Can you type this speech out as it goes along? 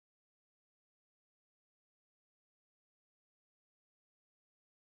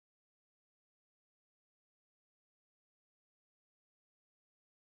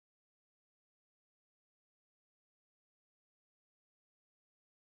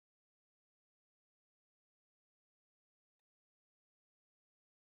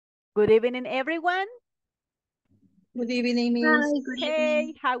Good evening, everyone. Good evening, Miss. Hi, good Hey,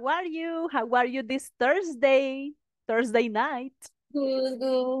 evening. how are you? How are you this Thursday? Thursday night. Good.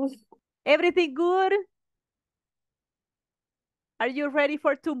 Everything good? Are you ready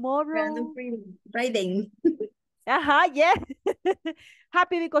for Random tomorrow? Friday. Yeah.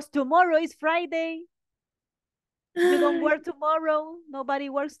 Happy because tomorrow is Friday. You don't work tomorrow. Nobody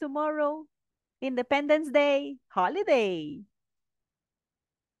works tomorrow. Independence Day, holiday.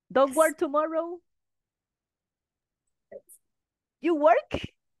 Don't work tomorrow. You work?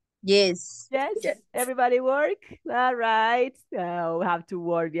 Yes. Yes, Yes. everybody work. All right. Oh, we have to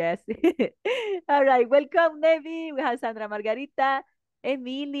work, yes. All right, welcome, Nevi. We have Sandra Margarita,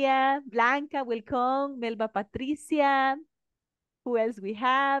 Emilia, Blanca, welcome, Melba Patricia. Who else we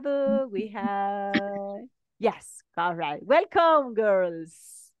have? Yes, all right. Welcome,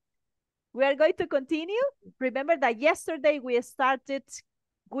 girls. We are going to continue. Remember that yesterday we started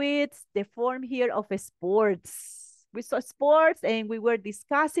with the form here of sports. We saw sports and we were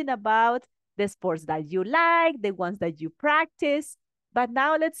discussing about the sports that you like, the ones that you practice. But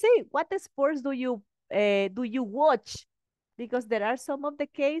now let's see, what the sports do you watch? Because there are some of the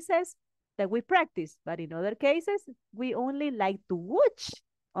cases that we practice, but in other cases, we only like to watch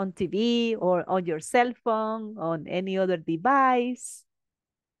on TV or on your cell phone, on any other device.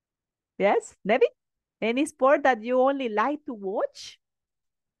 Yes, Nevi? Any sport that you only like to watch?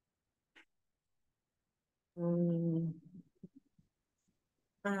 Mm,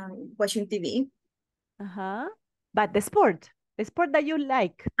 watching TV. Uh-huh. But the sport that you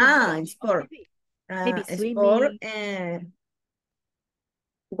like to watch on Sport. TV. Maybe Sport swimming. and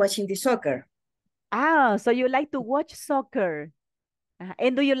watching the soccer. Ah, so you like to watch soccer.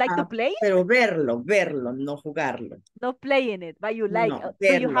 And do you like to play it? Pero verlo, no jugarlo. Not playing it, but you like. No, Do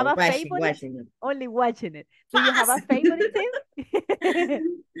you have verlo, a favorite? watching it. Only watching it. Do you have a Fast. favorite team?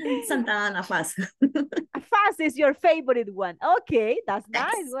 Santa Ana, fast. Fast is your favorite one. Okay, that's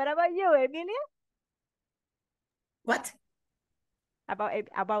nice. Yes. What about you, Emilia? What?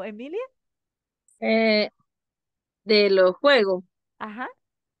 About Emilia? Eh, de los juegos, Uh-huh.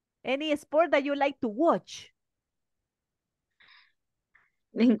 Any sport that you like to watch?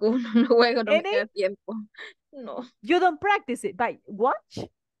 ninguno, no juego, no me Any? queda tiempo. No, You don't practice it, but watch?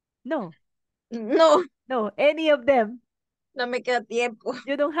 No, no, no, any of them. no me queda tiempo.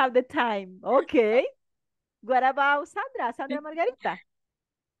 You don't have the time. Okay. What about Sandra? Sandra Margarita?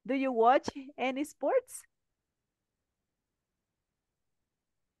 Do you watch any sports?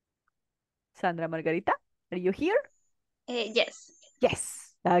 Sandra Margarita, are you here? Yes.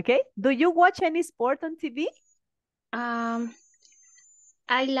 Yes. Okay. Do you watch any sport on TV? Um,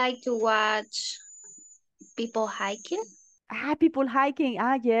 I like to watch people hiking. Ah, people hiking.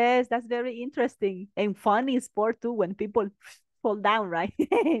 Ah, yes, that's very interesting and funny sport too when people fall down, right?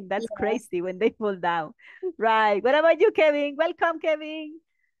 That's Yes. crazy when they fall down. Right. What about you, Kevin? Welcome, Kevin.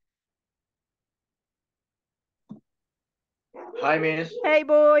 Hi, Miss. Hey,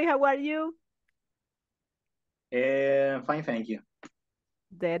 boy, how are you? Fine, thank you.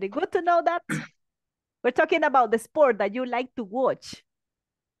 Very good to know that. We're talking about the sport that you like to watch.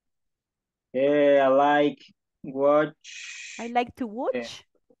 I like watch. I like to watch.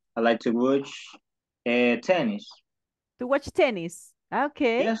 I like to watch tennis. To watch tennis.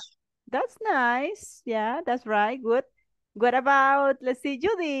 Okay. Yes. That's nice. Yeah, that's right. Good. What about, let's see,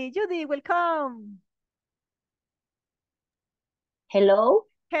 Judy. Judy, welcome. Hello,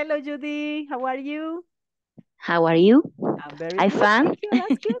 Hello, Judy. How are you? how are you? I'm very I'm good. fine. Thank you.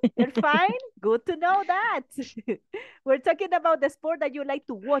 That's good. You're fine. Good to know that. We're talking about the sport that you like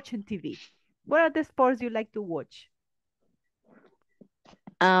to watch on TV. What are the sports you like to watch?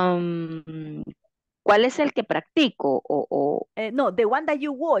 ¿Cuál es el que practico? No, the one that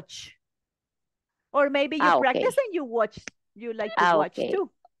you watch. Or maybe you Ok. practice and you watch, you like to watch Ok,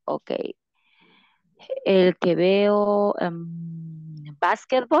 too. ok. El que veo,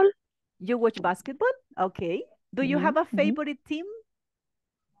 basketball. You watch basketball? Okay. Do you have a favorite team?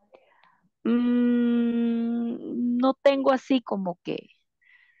 No tengo así como que.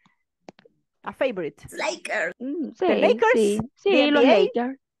 A favorite? Lakers. The Sí, Lakers? sí, The sí, los NBA?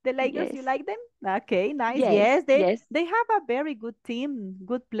 Lakers. The Lakers, you Yes, like them? Okay, nice. yes, Yes, yes, they have a very good team,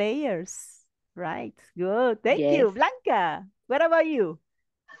 good players. Right, good. Thank yes. you, Blanca. What about you?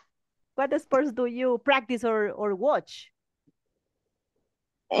 What sports do you practice or watch?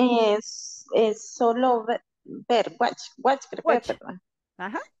 Es solo watch, creo que, Watch. perdón.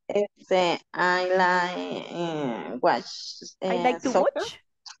 Uh-huh. I like watch I like to soccer. watch.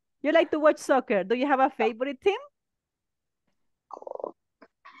 You like to watch soccer. Do you have a favorite team?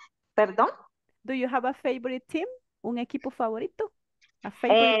 Perdón. Do you have a favorite team? ¿Un equipo favorito? A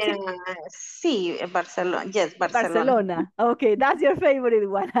favorite team? Sí, Barcelona. Yes, Barcelona. Barcelona. Okay, that's your favorite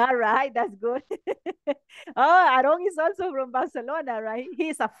one. All right, that's good. Oh, Aaron is also from Barcelona, right?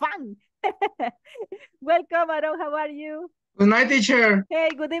 He's a fan. Welcome, Aaron. How are you? Good night, teacher. Hey,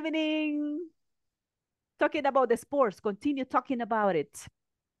 good evening. Talking about the sports. Continue talking about it.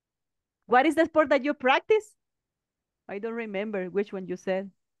 What is the sport that you practice? I don't remember which one you said.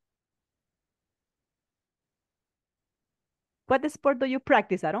 What sport do you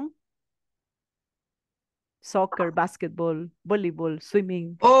practice, Aaron? Soccer, basketball, volleyball,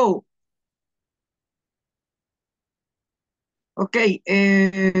 swimming. Oh, ok.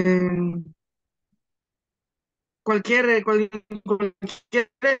 Cualquier.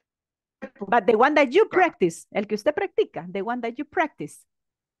 But the one that you practice, el que usted practica, the one that you practice.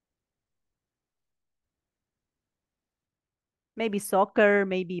 Maybe soccer,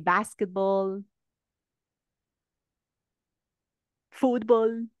 maybe basketball,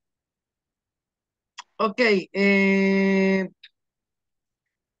 football. Okay.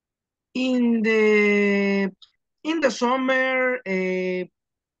 In the summer,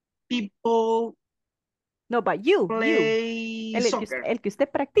 people No, but you. play soccer. El que usted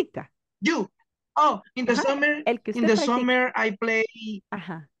practica. You. Oh, in the summer. El que usted In the practica. summer, I play.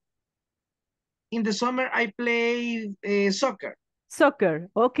 Ajá. In the summer, I play soccer. Soccer.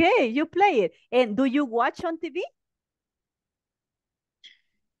 Okay, you play it. And do you watch on TV?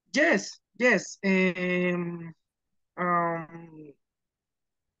 Yes.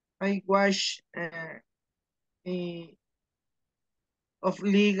 I watch of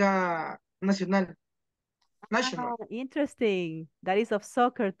Liga Nacional. National. Ah, interesting. That is of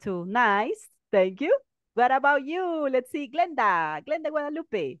soccer too. Nice. Thank you. What about you? Let's see, Glenda. Glenda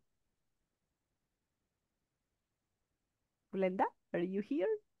Guadalupe. Glenda, are you here?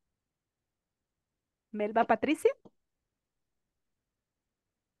 Melba Patricia?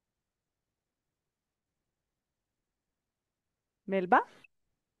 Melba?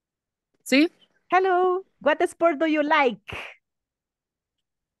 Sí. Hello. What sport do you like?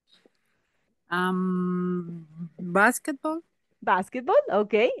 Basketball. Basketball,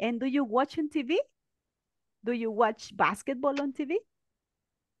 okay. And do you watch on TV? Do you watch basketball on TV?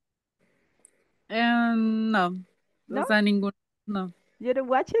 No. No? O sea, ninguno. No. You don't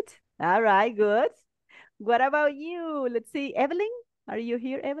watch it? All right, good. What about you? Let's see, Evelyn. Are you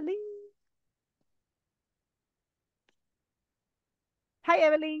here, Evelyn? Hi,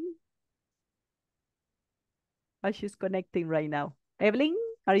 Evelyn. Oh, she's connecting right now. Evelyn,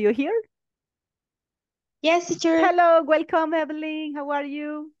 are you here? Yes, teacher. Hello, welcome, Evelyn. How are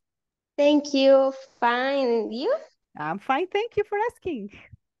you? Thank you. Fine. And you? I'm fine. Thank you for asking.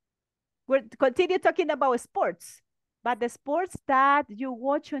 We'll continue talking about sports, but the sports that you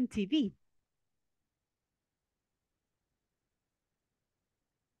watch on TV.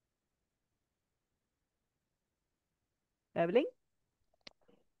 Evelyn?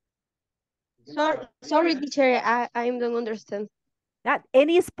 Sorry, teacher. I don't understand. That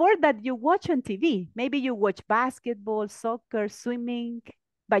any sport that you watch on TV. Maybe you watch basketball, soccer, swimming,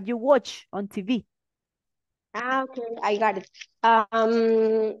 but you watch on TV. Ah, okay. I got it.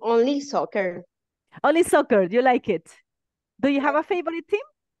 Only soccer. Only soccer. You like it? Do you have a favorite team?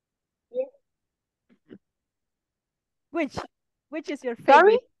 Yeah. Which is your favorite?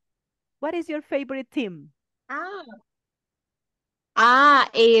 Sorry? What is your favorite team?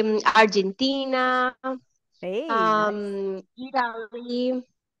 Argentina. Hey, nice. Italy.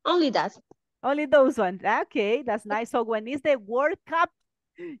 Only that. Only those ones. Okay, that's nice. So when it's the World Cup,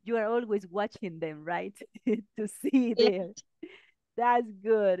 you are always watching them, right? To see there. That's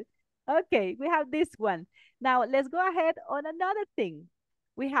good. Okay, we have this one. Now let's go ahead on another thing.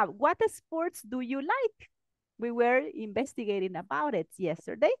 We have, what sports do you like? We were investigating about it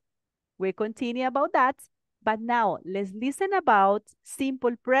yesterday. We continue about that. But now let's listen about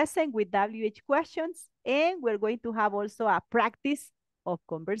simple present with WH questions. And we're going to have also a practice of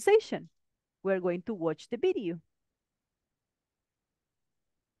conversation. We're going to watch the video.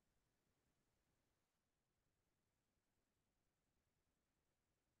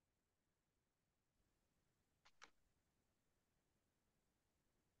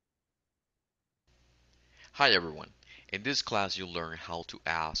 Hi everyone. In this class you'll learn how to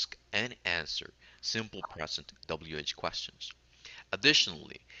ask and answer simple present WH questions.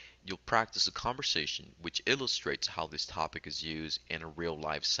 Additionally, you'll practice a conversation which illustrates how this topic is used in a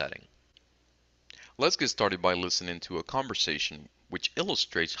real-life setting. Let's get started by listening to a conversation which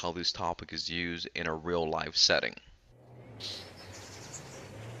illustrates how this topic is used in a real-life setting.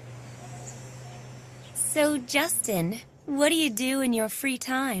 So, Justin, what do you do in your free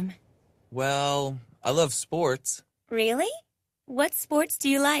time? Well, I love sports. Really? What sports do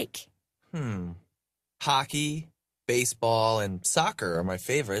you like? Hockey, baseball, and soccer are my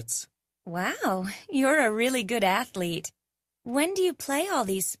favorites. Wow, you're a really good athlete. When do you play all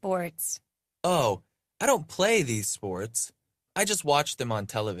these sports? Oh, I don't play these sports. I just watch them on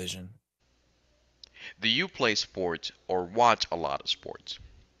television. Do you play sports or watch a lot of sports?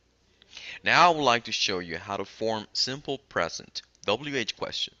 Now I would like to show you how to form simple present WH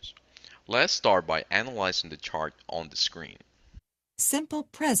questions. Let's start by analyzing the chart on the screen. Simple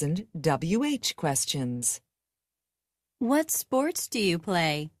present WH questions. What sports do you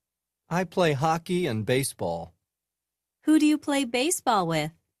play? I play hockey and baseball. Who do you play baseball with?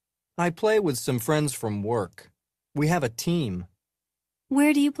 I play with some friends from work. We have a team.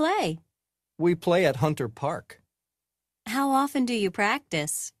 Where do you play? We play at Hunter Park. How often do you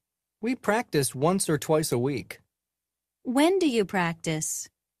practice? We practice once or twice a week. When do you practice?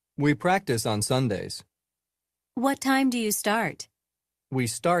 We practice on Sundays. What time do you start? We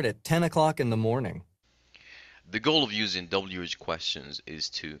start at 10 o'clock in the morning. The goal of using WH questions is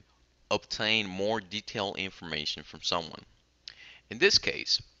to obtain more detailed information from someone. In this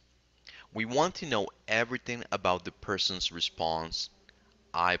case, we want to know everything about the person's response,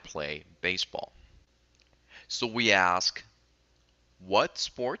 I play baseball. So we ask, what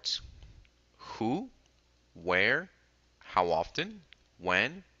sports, who, where, how often,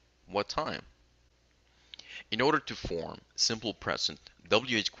 when, what time. In order to form simple present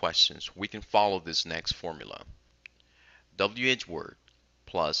WH questions, we can follow this next formula. WH word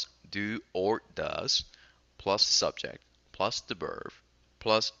plus do or does plus the subject plus the verb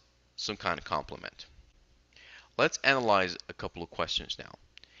plus some kind of complement. Let's analyze a couple of questions now.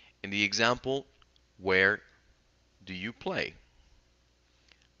 In the example, where do you play?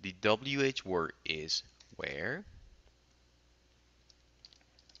 The WH word is where.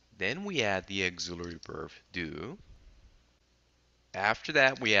 Then we add the auxiliary verb do. After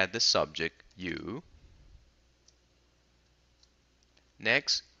that, we add the subject you.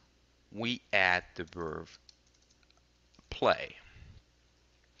 Next, we add the verb play.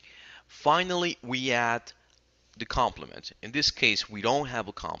 Finally, we add the complement. In this case, we don't have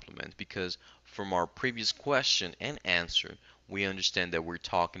a complement because from our previous question and answer, we understand that we're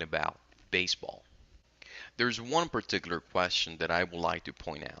talking about baseball. There's one particular question that I would like to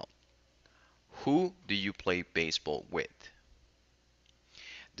point out. Who do you play baseball with?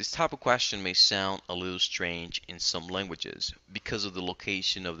 This type of question may sound a little strange in some languages because of the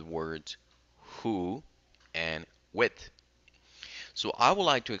location of the words who and with. So I would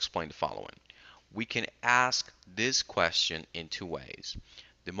like to explain the following. We can ask this question in two ways.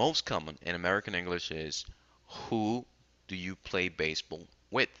 The most common in American English is, who do you play baseball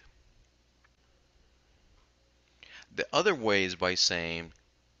with? The other way is by saying,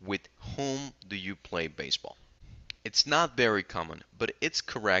 with whom do you play baseball? It's not very common, but it's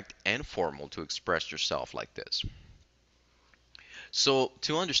correct and formal to express yourself like this. So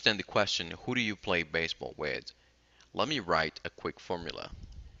to understand the question, who do you play baseball with? Let me write a quick formula.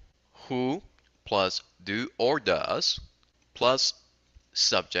 Who plus do or does plus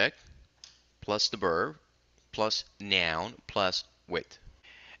subject plus the verb plus noun plus with.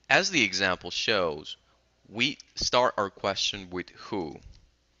 As the example shows, we start our question with who.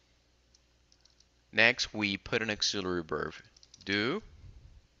 Next, we put an auxiliary verb, do.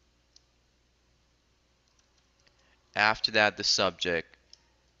 After that, the subject,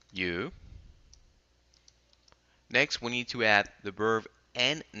 you. Next, we need to add the verb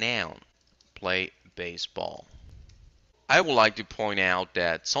and noun, play baseball. I would like to point out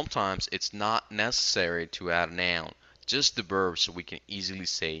that sometimes it's not necessary to add a noun, just the verb, so we can easily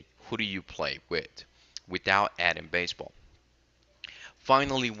say, who do you play with, without adding baseball.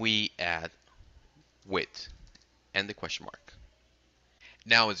 Finally, we add with and the question mark.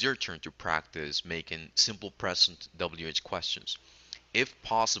 Now it's your turn to practice making simple present WH questions. If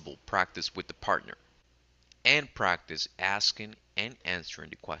possible, practice with the partner and practice asking and answering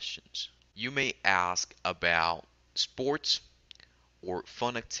the questions. You may ask about sports or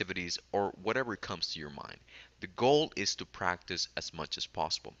fun activities or whatever comes to your mind. The goal is to practice as much as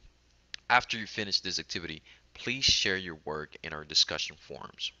possible. After you finish this activity, please share your work in our discussion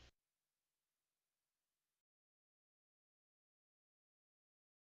forums.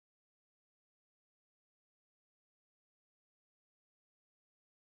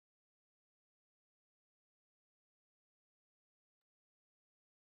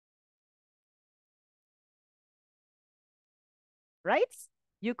 Right?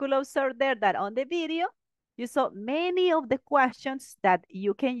 You could observe there that on the video, you saw many of the questions that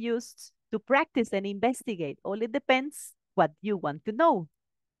you can use to practice and investigate. Only depends what you want to know.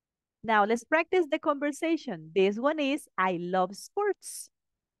 Now let's practice the conversation. This one is, I love sports.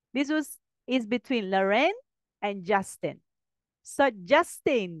 Is between Lauren and Justin. So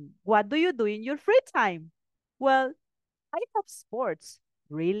Justin, what do you do in your free time? Well, I love sports.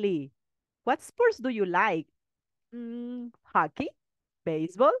 Really? What sports do you like? Hockey,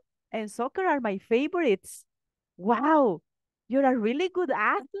 baseball, and soccer are my favorites. Wow, you're a really good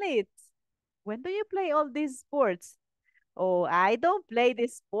athlete. When do you play all these sports? Oh, I don't play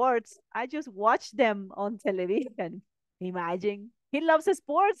these sports. I just watch them on television. Imagine. He loves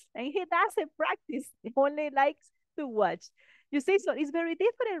sports and he doesn't practice. He only likes to watch. You see, so it's very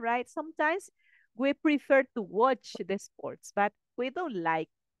different, right? Sometimes we prefer to watch the sports, but we don't like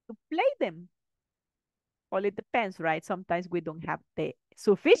to play them. Well, it depends, right? Sometimes we don't have the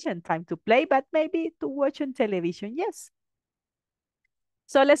sufficient time to play, but maybe to watch on television, yes.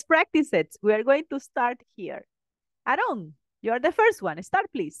 So let's practice it. We are going to start here. Aaron, you're the first one. Start,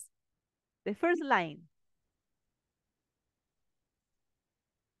 please. The first line.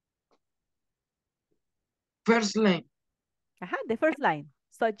 First line. The first line.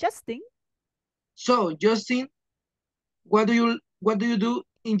 So Justin. So Justin, what do you do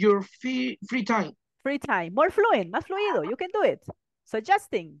in your free time? Free time. More fluent, más fluido. You can do it. So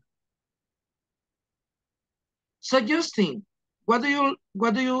Justin. So Justin, what do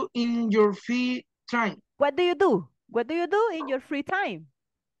you in your free time? What do you do? What do you do in your free time?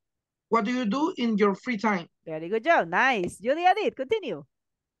 What do you do in your free time? Very good job. Nice. Judy Adit, continue.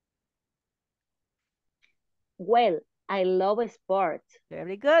 Well, I love sports.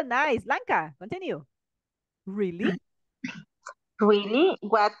 Very good. Nice. Blanca, continue. Really? Really?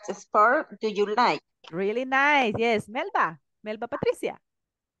 What sport do you like? Really nice. Yes. Melba. Melba Patricia.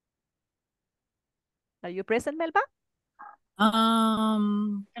 Are you present, Melba? Yo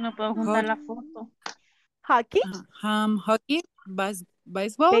no puedo juntar la foto. Hockey? Hockey,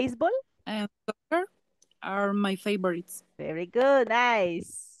 baseball, baseball, and soccer are my favorites. Very good.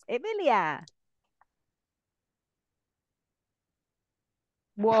 Nice. Emilia.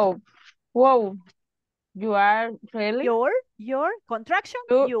 Wow. You are really? Your contraction?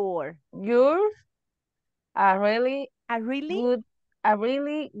 You're a really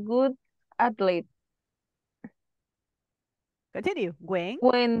good athlete. Continue.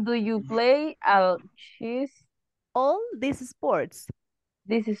 When do you play all these sports?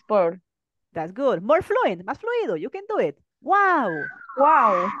 This sport. That's good. More fluent, más fluido. You can do it. Wow.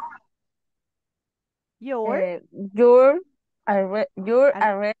 You're a really good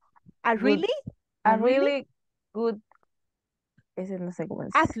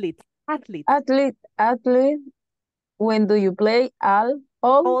athlete. When do you play all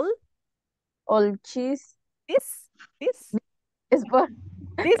cheese? This sport.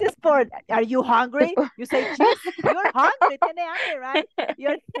 This sport. Are you hungry? You say cheese. You're hungry. Tiene hambre, right?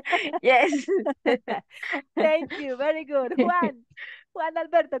 Yes. Thank you. Very good. Juan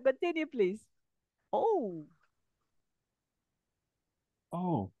Alberto, continue, please. Oh,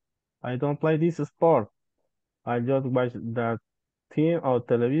 I don't play this sport. I just watch that team on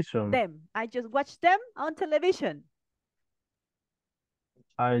television. I just watch them on television.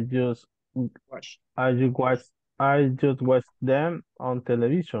 I just watch them on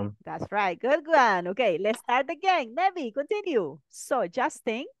television. That's right. Good one. Okay, let's start again. Nevi, continue. So,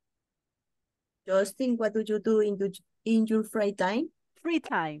 Justin, what do you do in your free time? Free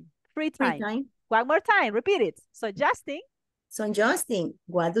time. One more time. Repeat it. So, Justin,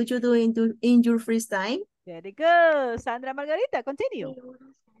 what do you do in your free time? Very good. Sandra Margarita, continue.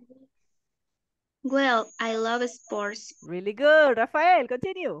 Well, I love sports. Really good. Rafael,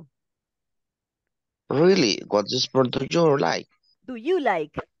 continue. Really? What sport do you like? Do you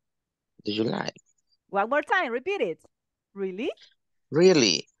like? One more time. Repeat it. Really?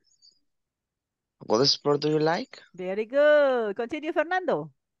 Really? What sport do you like? Very good. Continue,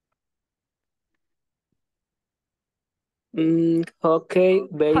 Fernando. Hockey,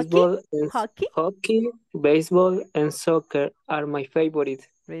 baseball, Hockey, baseball, and soccer are my favorites.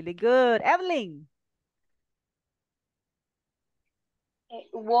 Really good. Evelyn.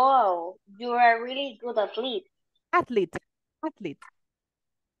 Wow, you are a really good athlete. Athlete.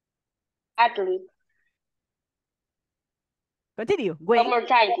 Continue. One more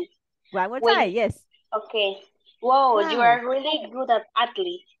time. One more time, yes. Okay. Wow, you are really good at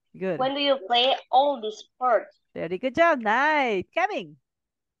athlete. Good. When do you play all these sports? Very good job. Nice. Kevin.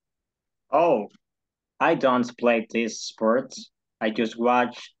 Oh, I don't play these sports. I just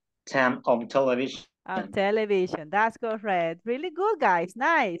watch them on television. On television. That's correct. Really good, guys.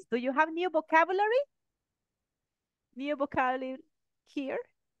 Nice. Do you have new vocabulary? New vocabulary here?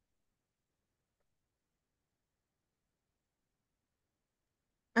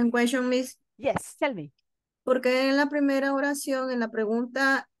 And question, Miss. Yes, tell me. Porque en la primera oración, en la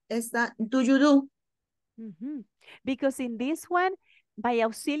pregunta está, do you do? Because in this one, my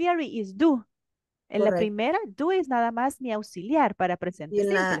auxiliary is do. En la primera, do es nada más mi auxiliar para presente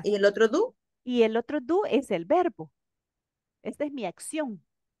simple. ¿Y el otro do? Y el otro do es el verbo. Esta es mi acción.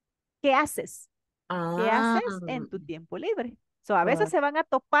 ¿Qué haces? ¿Qué haces en tu tiempo libre? A veces se van a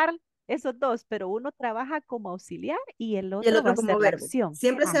topar esos dos, pero uno trabaja como auxiliar y el otro va a como ser la verbo. acción.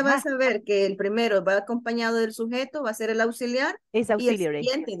 Siempre se va a saber que el primero va acompañado del sujeto, va a ser el auxiliar. Es y el auxiliary.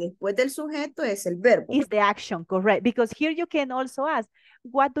 siguiente después del sujeto es el verbo. Is the action, correct? Because here you can also ask,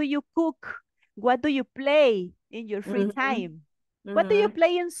 what do you cook? What do you play in your free time? What do you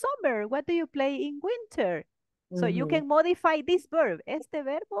play in summer? What do you play in winter? So you can modify this verb. Este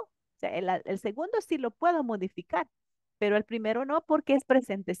verbo, el segundo sí lo puedo modificar, pero el primero no porque es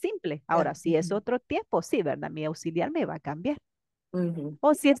presente simple. Ahora, si es otro tiempo, sí, ¿verdad? Mi auxiliar me va a cambiar.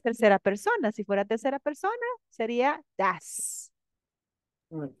 O si es tercera persona, si fuera tercera persona, sería das.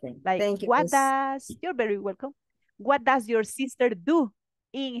 Like, Thank you, what Miss. does, you're very welcome. What does your sister do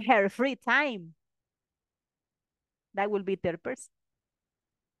in her free time? That will be third person.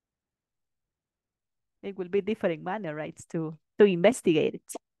 It will be different manner, right, to investigate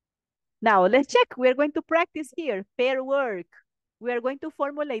it. Now, let's check. We're going to practice here. Pair work. We are going to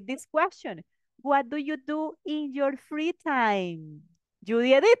formulate this question. What do you do in your free time?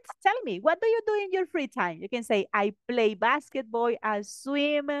 Judy Edith, tell me, what do you do in your free time? You can say, I play basketball, I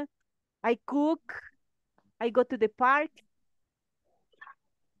swim, I cook, I go to the park.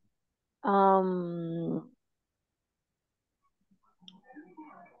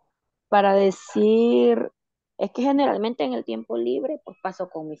 Para decir, es que generalmente en el tiempo libre, pues paso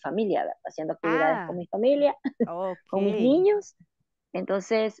con mi familia, ¿verdad? Haciendo actividades con mi familia, con mis niños.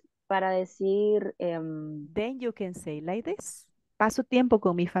 Entonces, para decir... Then you can say like this. Paso tiempo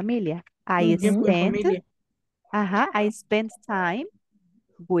con mi familia. I spend time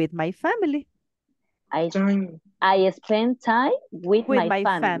with my family. I spend time with my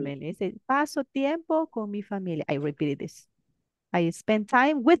family. Paso tiempo con mi familia. I repeat this. I spend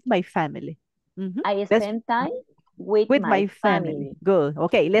time with my family. I spend time with my family. Good.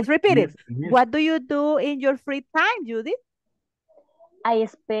 Okay, let's repeat it. What do you do in your free time, Judy? I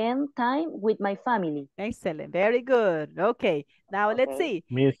spend time with my family. Excellent. Very good. Okay. Now let's see.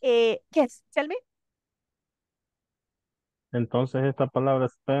 Miss. Yes, tell me. Entonces esta palabra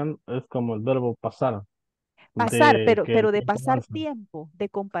spend es como el verbo pasar. Pasar, pero de pasar tiempo, de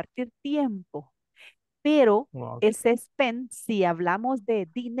compartir tiempo. Pero ese spend, si hablamos de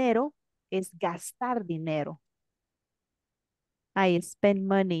dinero, es gastar dinero. I spend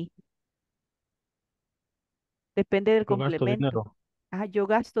money. Depende del complemento. Yo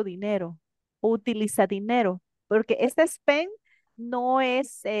gasto dinero. O utiliza dinero. Porque este spend no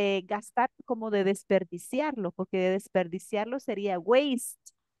es gastar como de desperdiciarlo, porque de desperdiciarlo sería waste.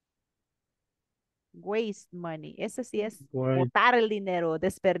 Waste money. Ese sí es botar el dinero,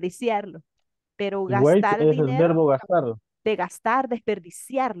 desperdiciarlo. Pero gastar Waste es dinero, el verbo gastar. De gastar,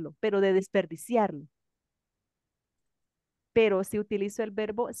 desperdiciarlo, pero de desperdiciarlo. Pero si utilizo el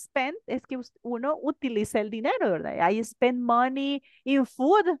verbo spend, es que uno utiliza el dinero, ¿verdad? I spend money in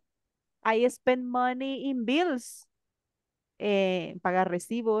food. I spend money in bills. En pagar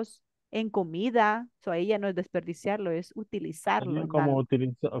recibos, en comida. Ahí ya no es desperdiciarlo, es utilizarlo. Como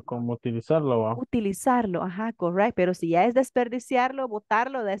utilizarlo, ¿va? Utilizarlo, ajá, correcto. Pero si ya es desperdiciarlo,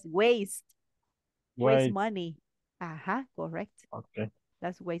 botarlo, that's waste. Waste money. Ajá, correct. Okay.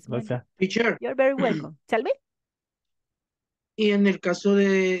 That's waste Gracias. money. Teacher. You're very welcome. Tell me. Y en el caso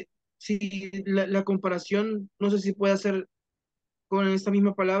de, si la comparación, no sé si puede hacer con esta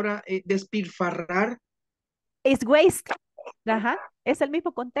misma palabra, despilfarrar. Es waste. Ajá, es el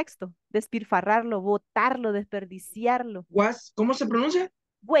mismo contexto. Despilfarrarlo, botarlo, desperdiciarlo. ¿Cómo se pronuncia?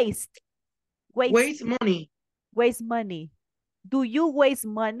 Waste. Waste money. Waste money. Do you waste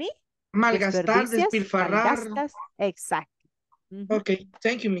money? Malgastar, despilfarrar. Malgastas. Exacto. Ok,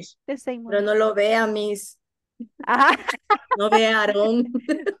 thank you, Miss. Pero no lo vea, Miss. Ajá. No vea, Aaron.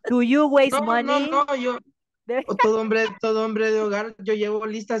 Do you waste money? No, yo... Todo hombre de hogar, yo llevo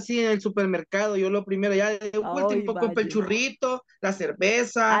lista así en el supermercado, yo lo primero, ya de último compro el churrito, la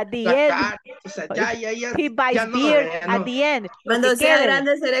cerveza, la carne, o sea, ya. He buys ya beer no. at the end. Cuando sea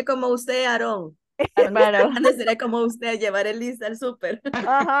grande seré como usted, Aaron. Cuando sea grande seré como usted, llevaré lista al súper.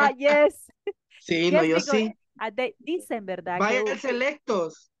 Ajá, yes. Sí, Yes, no, yo sí. Dicen, ¿verdad? Vaya al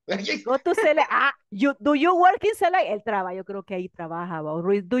Selectos. Go to Select. Do you work in Select? Él trabaja, yo creo que ahí trabaja.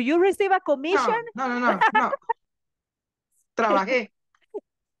 Do you receive a commission? No. Trabajé.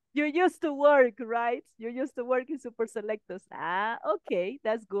 You used to work, right? You used to work in super selectos. Ah, okay,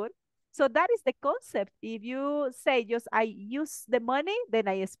 that's good. So that is the concept. If you say just I use the money, then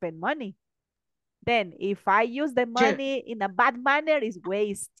I spend money. Then if I use the money in a bad manner, it's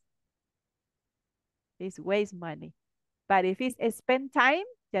waste. It's waste money. But if it's spend time,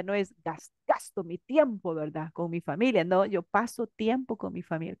 ya no es gasto mi tiempo, ¿verdad? Con mi familia. No, yo paso tiempo con mi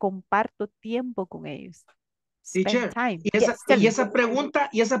familia, comparto tiempo con ellos. Spend Teacher, time. y Yes, tell me.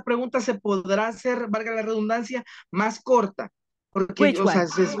 esa pregunta se podrá hacer, valga la redundancia, más corta, porque, Which o sea,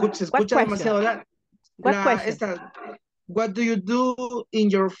 one? se escucha demasiado larga. What question? What do you do in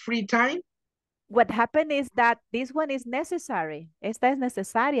your free time? What happened is that this one is necessary. Esta es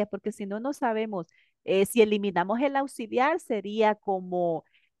necesaria porque si no, no sabemos. Si eliminamos el auxiliar sería como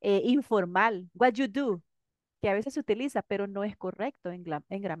informal. What you do, que a veces se utiliza, pero no es correcto en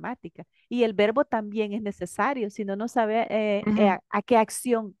gramática. Y el verbo también es necesario, si no, no sabe a qué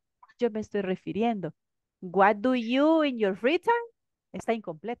acción yo me estoy refiriendo. What do you in your free time? Está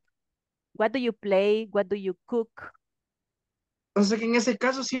incompleto. What do you play? What do you cook? Entonces, que en ese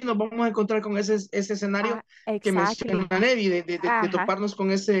caso sí nos vamos a encontrar con ese escenario que menciona Exactly. Nevi, de toparnos con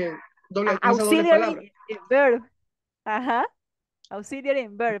esa doble palabra. Auxiliary verb. Ajá. Auxiliary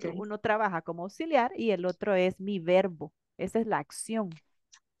verb. Okay. Uno trabaja como auxiliar y el otro es mi verbo. Esa es la acción.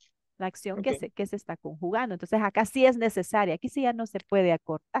 La acción Okay. que se está conjugando. Entonces acá sí es necesaria. Aquí sí ya no se puede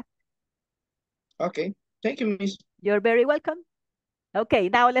acortar. Okay. Thank you, Miss. You're very welcome. Okay,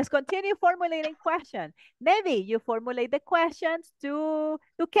 now let's continue formulating questions. Nevi, you formulate the questions to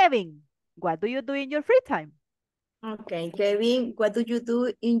Kevin. What do you do in your free time? Okay, Kevin, what do you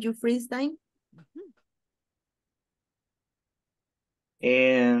do in your free time?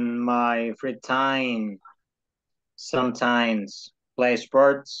 In my free time, sometimes play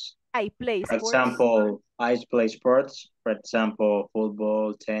sports. I play For sports. example, I play sports. For example,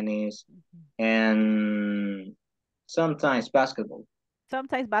 football, tennis, and sometimes basketball.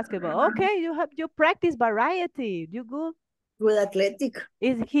 Sometimes basketball. Okay, you practice variety. You good. Good athletic.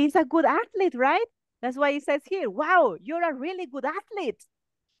 He's a good athlete, right? That's why it says here, wow, you're a really good athlete.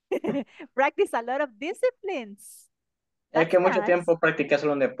 Practice a lot of disciplines. Es que mucho nice. tiempo practiqué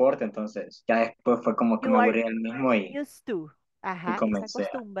solo un deporte, entonces ya después fue como que You me are aburrí el mismo y used to. Ajá, está comencé.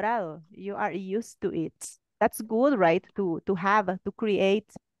 acostumbrado. You are used to it. That's good, right? To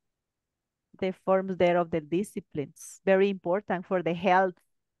create the forms there of the disciplines. Very important for the health.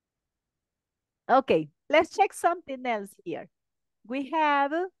 Okay, let's check something else here. We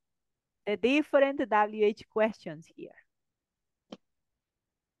have the different WH questions here.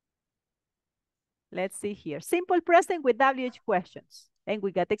 Let's see here. Simple present with WH questions. And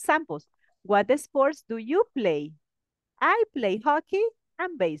we got examples. What sports do you play? I play hockey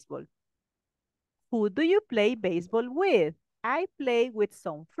and baseball. Who do you play baseball with? I play with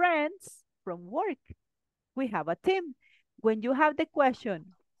some friends from work. We have a team. When you have the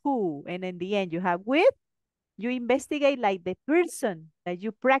question, who, and in the end you have with, you investigate like the person that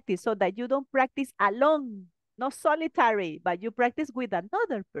you practice so that you don't practice alone, not solitary, but you practice with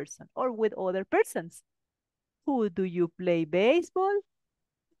another person or with other persons. Who do you play baseball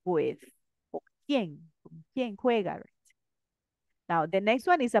with? ¿Con quién? ¿Con quién juega? Now, the next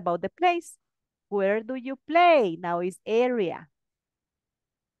one is about the place. Where do you play? Now is area.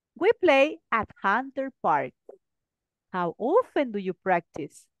 We play at Hunter Park. How often do you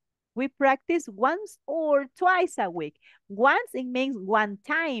practice? We practice once or twice a week. Once, it means one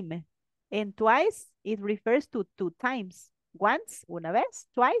time. And twice, it refers to 2 times. Once, una vez.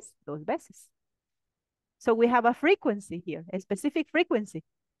 Twice, 2 veces. So we have a frequency here, a specific frequency.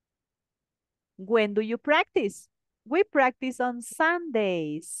 When do you practice? We practice on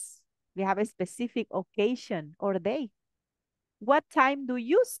Sundays. We have a specific occasion or day. What time do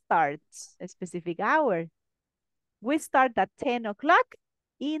you start? A specific hour. We start at 10 o'clock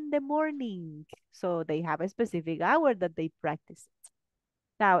in the morning. So they have a specific hour that they practice it.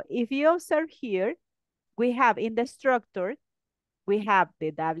 Now, if you observe here, we have in the structure, we have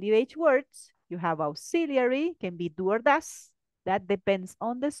the WH words. You have auxiliary, can be do or does. That depends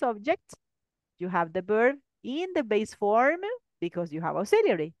on the subject. You have the verb in the base form because you have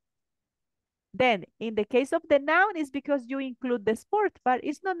auxiliary. Then, in the case of the noun, it's because you include the sport, but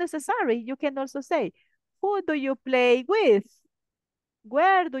it's not necessary. You can also say, who do you play with?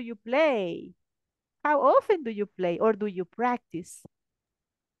 Where do you play? How often do you play or do you practice?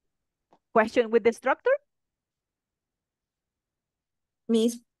 Question with the structure?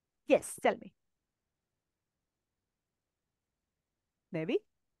 Miss. Yes, tell me. Maybe?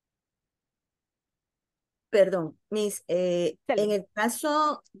 Perdón, Miss, en el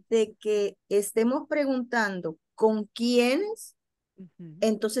caso de que estemos preguntando con quiénes,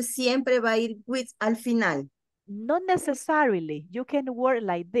 entonces siempre va a ir with al final. Not necessarily. You can word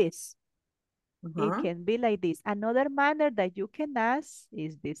like this. It can be like this. Another manner that you can ask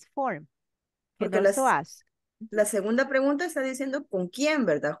is this form. Can Porque also ask. la segunda pregunta está diciendo con quién,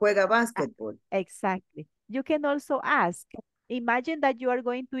 ¿verdad? Juega básquetbol. Exactly. You can also ask. Imagine that you are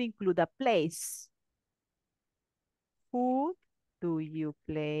going to include a place. Who do you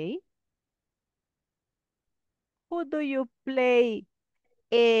play? Who do you play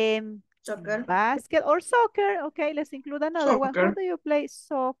Soccer. basket or soccer? Okay, let's include another one. Who do you play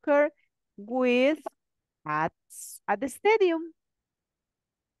soccer with at the stadium?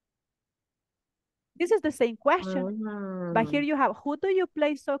 This is the same question. But here you have, who do you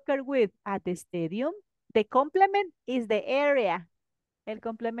play soccer with at the stadium? The complement is the area. El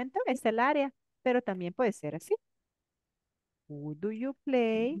complemento es el área, pero también puede ser así. Who do you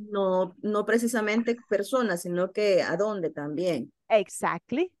play? No, no precisamente personas, sino que a dónde también.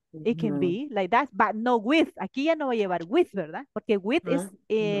 Exactly. It can be like that, but no with. Aquí ya no va a llevar with, ¿verdad? Porque with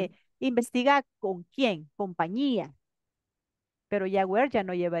es investiga con quién, compañía. Pero ya where ya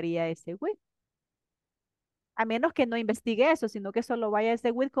no llevaría ese with. A menos que no investigue eso, sino que solo vaya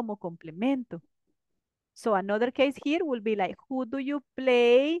ese with como complemento. So another case here will be like, who do you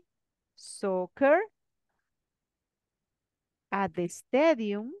play soccer at the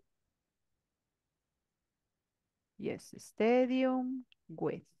stadium? Yes, stadium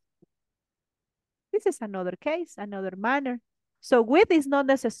with. This is another case, another manner. So with is not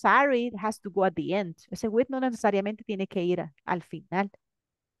necessary, it has to go at the end. Ese with no necesariamente tiene que ir al final.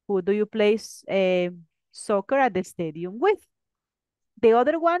 Who do you play soccer at the stadium with? The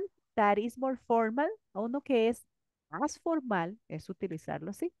other one that is more formal, uno que es más formal, es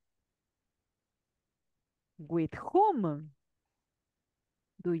utilizarlo así. With whom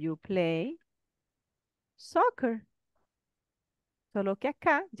do you play soccer? Solo que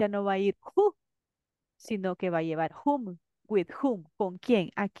acá ya no va a ir who, sino que va a llevar whom, with whom, con quién.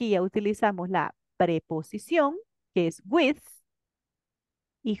 Aquí ya utilizamos la preposición, que es with,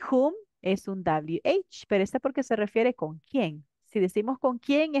 y whom es un WH, pero esta porque se refiere con quién. Si decimos con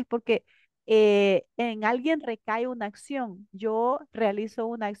quién es porque en alguien recae una acción. Yo realizo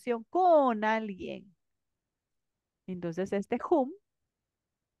una acción con alguien. Entonces este whom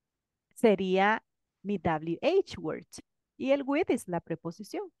sería mi WH word. Y el with es la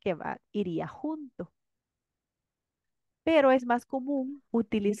preposición que iría junto. Pero es más común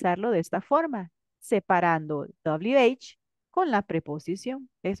utilizarlo de esta forma, separando WH con la preposición.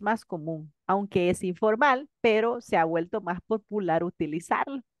 Es más común, aunque es informal, pero se ha vuelto más popular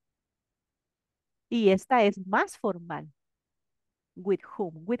utilizarlo. Y esta es más formal. With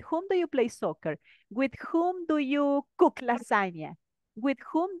whom? With whom do you play soccer? With whom do you cook lasagna? With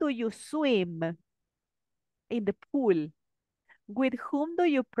whom do you swim in the pool? With whom do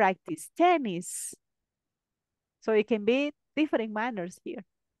you practice tennis? So it can be different manners here.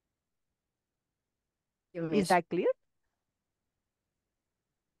 Is that clear?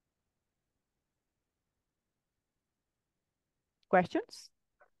 Questions?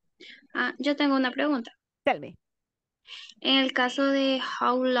 Yo tengo una pregunta. Tell me. En el caso de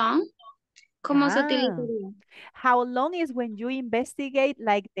how long, ¿cómo se utilizaría? How long is when you investigate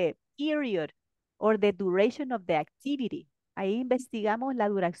like the period or the duration of the activity. Ahí investigamos la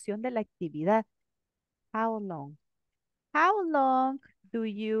duración de la actividad. How long? How long do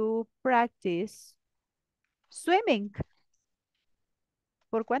you practice swimming?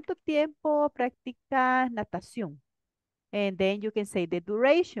 ¿Por cuánto tiempo practicas natación? And then you can say the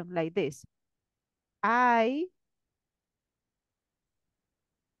duration like this. I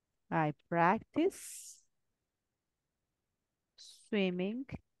practice swimming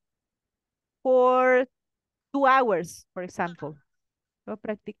for 2 hours, for example. Lo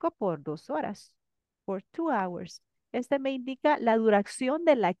practico por 2 horas, for 2 hours. Este me indica la duración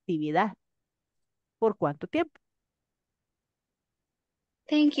de la actividad. ¿Por cuánto tiempo?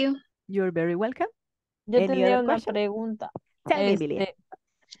 Thank you. You're very welcome. Yo tenía una pregunta. Tell me, Billy.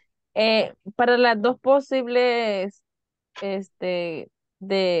 Para las dos posibles, de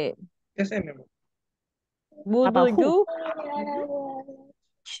 ¿Qué sé, mi amor? would About you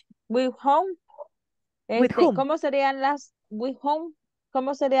with whom? With whom? ¿Cómo serían las with whom?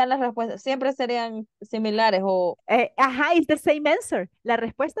 ¿Cómo serían las respuestas? ¿Siempre serían similares o? Ajá, it's the same answer. La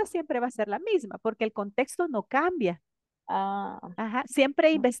respuesta siempre va a ser la misma porque el contexto no cambia. Ajá,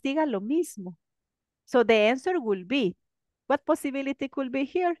 siempre investiga lo mismo. So the answer will be, what possibility could be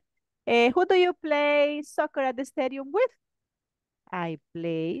here? Who do you play soccer at the stadium with? I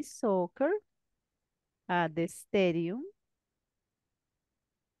play soccer at the stadium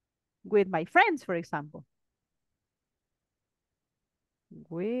with my friends, for example.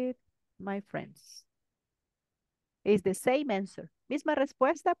 With my friends. It's the same answer. Misma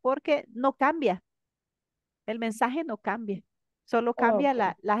respuesta porque no cambia. El mensaje no cambia. Solo cambia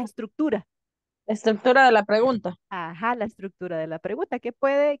la estructura. La estructura de la pregunta. Ajá, la estructura de la pregunta. ¿Qué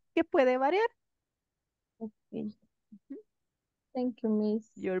puede variar? Okay. Thank you,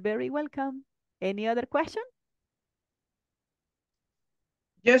 Miss. You're very welcome. Any other question?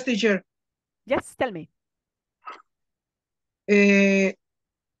 Yes, teacher. Yes, tell me. En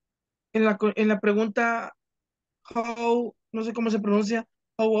la pregunta, how, no sé cómo se pronuncia,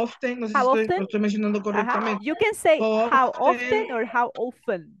 how often, no sé How si often? lo estoy mencionando correctamente. You can say how often or how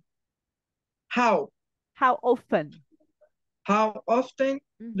often. How. How often. How often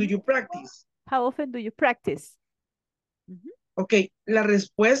do you practice? How often do you practice? Ok, la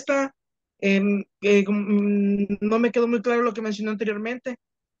respuesta, no me quedó muy claro lo que mencionó anteriormente.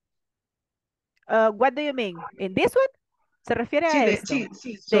 What do you mean? ¿In this one? ¿Se refiere a esto?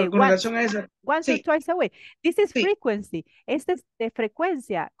 Sí, De con relación a esa. Once or twice a week. This is frequency. Este es de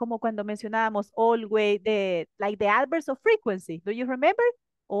frecuencia, como cuando mencionábamos always, like the adverbs of frequency. Do you remember?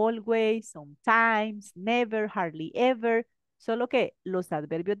 Always, sometimes, never, hardly ever. Solo que los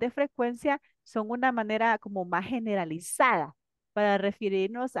adverbios de frecuencia son una manera como más generalizada para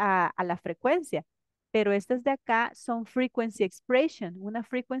referirnos a la frecuencia. Pero estas de acá son frequency expression. Una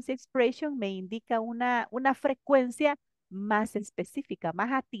frequency expression me indica una frecuencia más específica,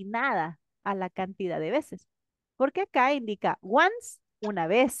 más atinada a la cantidad de veces. Porque acá indica once, una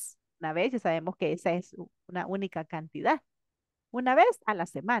vez. Una vez, ya sabemos que esa es una única cantidad. Una vez a la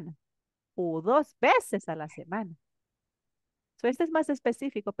semana o 2 veces a la semana. Este es más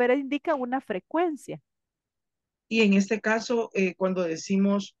específico, pero indica una frecuencia. Y en este caso, cuando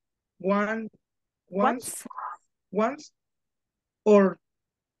decimos once or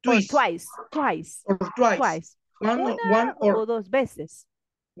twice. Or twice. Una o 2 veces.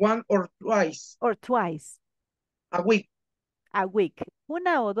 One or twice. Or twice. A week. A week.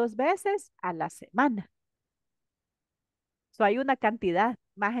 Una o 2 veces a la semana. Hay una cantidad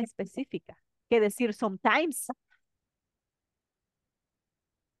más específica que decir sometimes.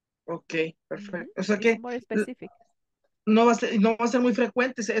 Ok, perfecto. O sea que more specific. No va a ser muy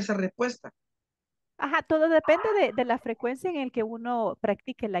frecuente esa respuesta. Ajá, todo depende de la frecuencia en el que uno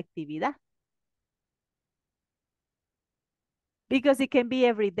practique la actividad. Because it can be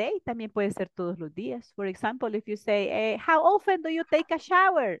every day, también puede ser todos los días. For example, if you say, how often do you take a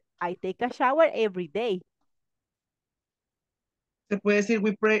shower? I take a shower every day. Se puede decir,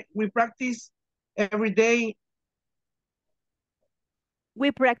 we practice every day.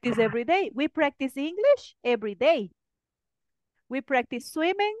 We practice every day. We practice English every day. We practice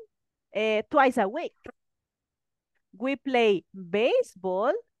swimming twice a week. We play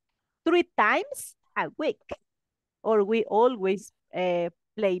baseball 3 times a week. Or we always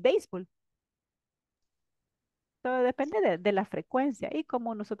play baseball. Todo depende de la frecuencia y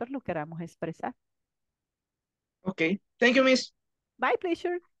cómo nosotros lo queramos expresar. Ok. Thank you, Miss. My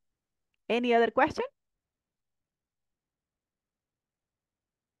pleasure. Any other question?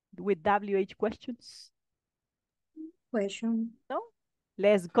 With WH questions? No?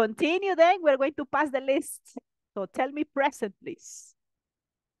 Let's continue then. We're going to pass the list. So tell me present, please.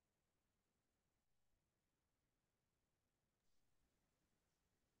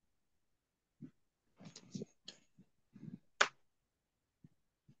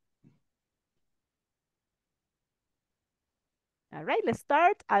 All right, let's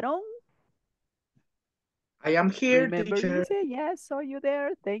start. Aaron. I am here, Remember, teacher. Yes, saw you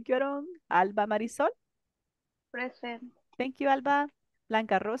there. Thank you, Aaron. Alba Marisol. Present. Thank you, Alba.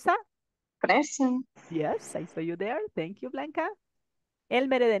 Blanca Rosa. Present. Yes, I saw you there. Thank you, Blanca.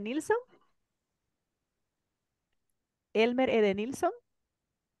 Elmer Edenilson. Elmer Edenilson.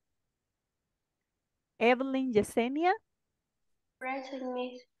 Evelyn Yesenia. Present,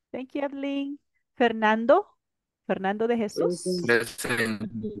 Miss. Thank you, Evelyn. Fernando. Fernando de Jesús. Present.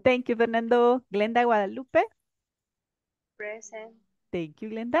 Thank you, Fernando. Glenda Guadalupe. Present. Thank you,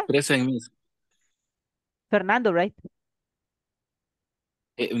 Glenda. Present, Miss. Fernando, right?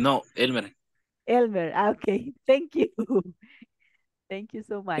 No, Elmer. Elmer. Okay. Thank you. Thank you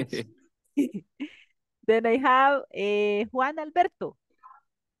so much. Then I have Juan Alberto.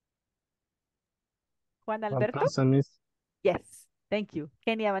 Juan Alberto? Present, Miss. Yes. Thank you.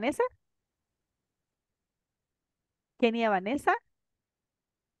 Kenia Vanessa? Kenia Vanessa?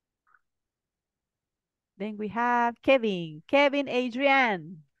 Then we have Kevin. Kevin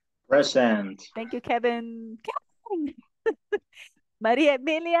Adrian. Present. Thank you, Kevin. Kevin. María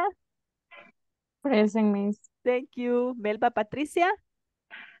Emilia. Present, Miss. Thank you. Melba Patricia.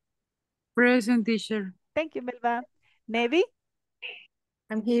 Present, teacher. Thank you, Melba. Nevi.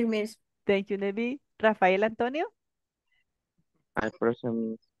 I'm here, Miss. Thank you, Nevi. Rafael Antonio. I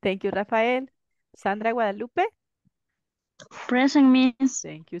present. Thank you, Rafael. Sandra Guadalupe. Present, Miss.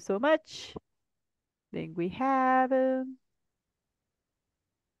 Thank you so much. Then we have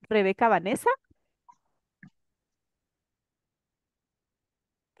Rebeca Vanessa.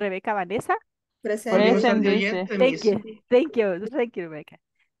 Rebeca Vanessa. Present, dice. Thank you. Thank you. Thank you, Rebecca.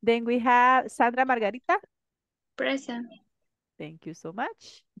 Then we have Sandra Margarita. Present. Thank you so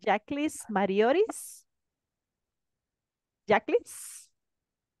much. Jacqueline Marioris. Jacqueline.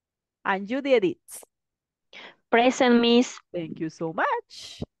 And Judy Edith. Present, Miss. Thank you so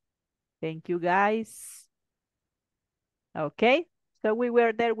much. Thank you, guys. Okay, so we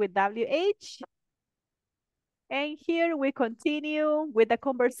were there with WH. And here we continue with the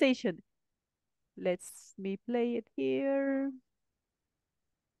conversation. Let's me play it here.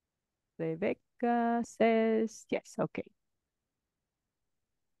 Rebecca says yes, okay.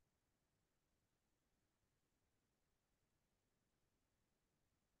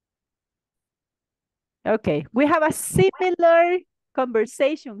 Okay, we have a similar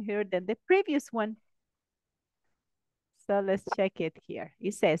conversation here than the previous one. So let's check it here.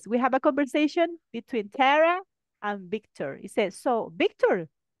 It says, we have a conversation between Tara and Victor. It says, so Victor,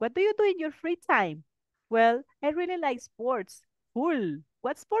 what do you do in your free time? Well, I really like sports. Cool.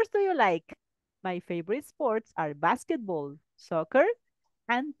 What sports do you like? My favorite sports are basketball, soccer,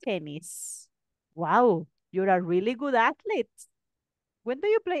 and tennis. Wow, you're a really good athlete. When do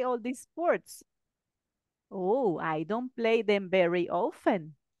you play all these sports? Oh, I don't play them very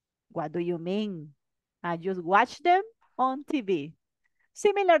often. What do you mean? I just watch them on TV.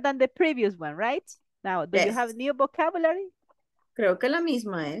 Similar than the previous one, right? Now, do you have new vocabulary? Creo que la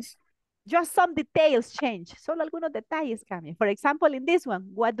misma es. Just some details change. Solo algunos detalles cambian. For example, in this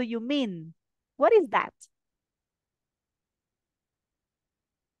one, what do you mean? What is that?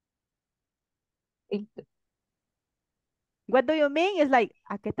 What do you mean is like,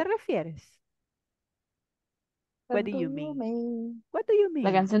 ¿a qué te refieres? What do you mean? What do you mean?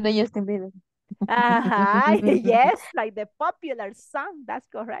 La canción de Justin Bieber. Yes, like the popular song. That's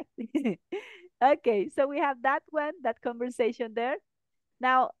correct. Okay, so we have that one, that conversation there.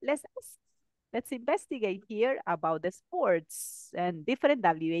 Now, let's investigate here about the sports and different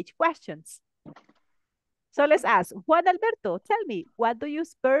WH questions. So let's ask, Juan Alberto, tell me, what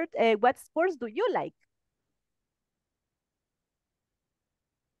sports do you like?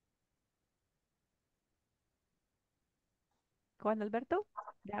 Juan Alberto,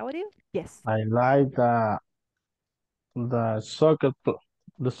 the audio? Yes. I like the soccer.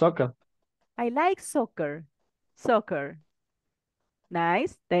 I like soccer. Soccer.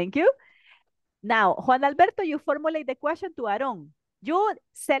 Nice, thank you. Now, Juan Alberto, you formulate the question to Aaron. You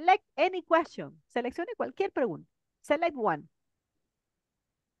select any question. Seleccione cualquier pregunta. Select one.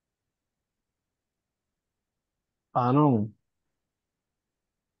 Aaron,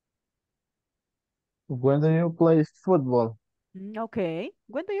 when do you play football? Okay.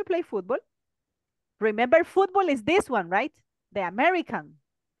 When do you play football? Remember, football is this one, right? The American.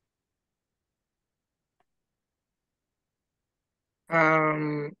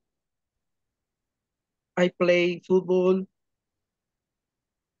 I play football.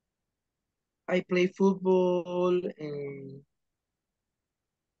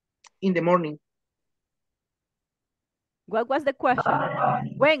 In the morning. What was the question?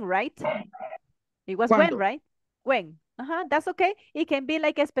 When, right? It was when, right? When. That's okay. It can be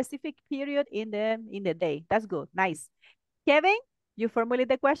like a specific period in the day. That's good. Nice. Kevin, you formulate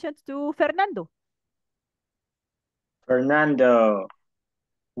the questions to Fernando. Fernando,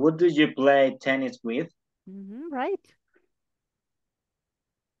 what do you play tennis with? Right.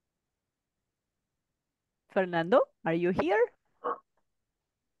 Fernando, are you here?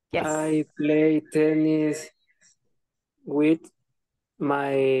 Yes. I play tennis with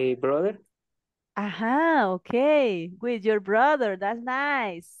my brother. Okay. With your brother. That's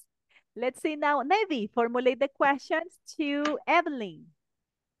nice. Let's see now. Nevi, formulate the questions to Evelyn.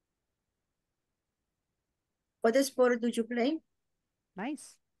 What sport do you play?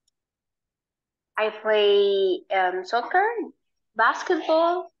 Nice. I play soccer,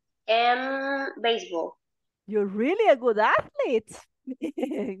 basketball, and baseball. You're really a good athlete.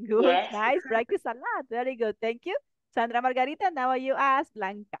 Good. Yes. Nice. Practice a lot. Very good. Thank you. Sandra Margarita, now you ask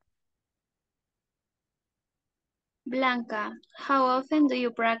Blanca. Blanca, how often do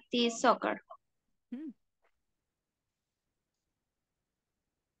you practice soccer?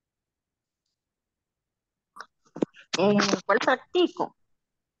 ¿Cuál practico?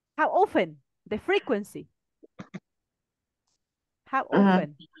 How often? The frequency. How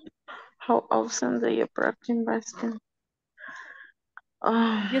often? How often do you practice basketball?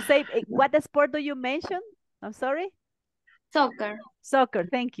 You say, what sport do you mention? I'm sorry? Soccer. Soccer,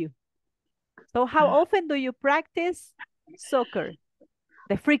 thank you. So how often do you practice soccer?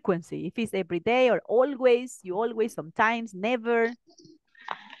 The frequency, if it's every day or always, you always, sometimes, never.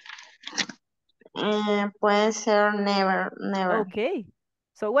 Puede ser never, never. Okay.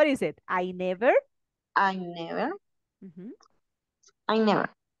 So what is it? I never? I never. Mhm. I never.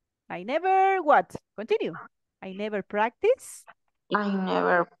 I never what? Continue. I never practice I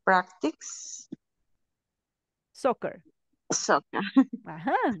never practice soccer. soccer.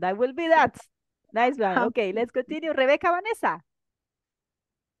 That will be that. Nice one. Okay, let's continue. Rebecca, Vanessa.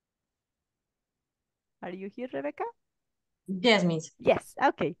 Are you here, Rebecca? Yes, miss. Yes,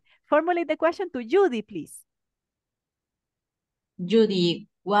 okay. Formulate the question to Judy, please. Judy,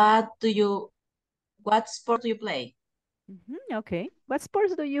 what sport do you play? Okay. What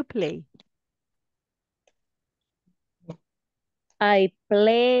sports do you play? I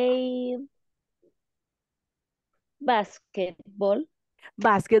play basketball.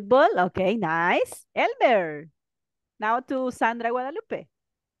 Basketball, okay, nice. Elmer. Now to Sandra Guadalupe.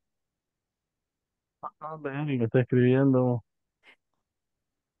 A ver, me está escribiendo.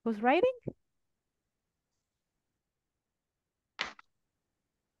 Who's writing?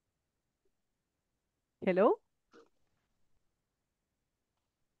 Hello?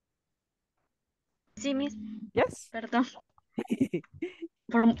 Sí, miss. Yes. Perdón.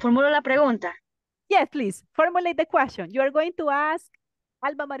 Formulo la pregunta. Yes, please. Formulate the question. You are going to ask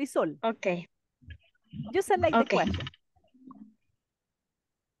Alba Marisol. Okay. You select the question.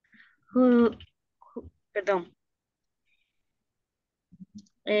 Perdón.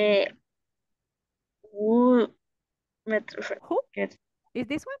 Who? Who? Is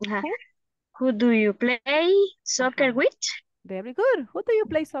this one? Who do you play soccer with? Very good. Who do you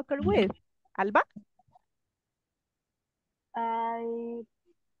play soccer with? Alba? I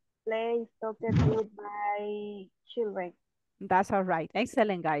play soccer with my children. That's all right.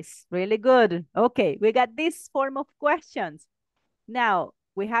 Excellent, guys. Really good. Okay, we got this form of questions. Now,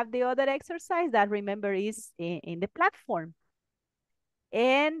 we have the other exercise that, remember, is in the platform.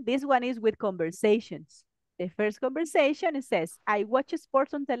 And this one is with conversations. The first conversation, it says, I watch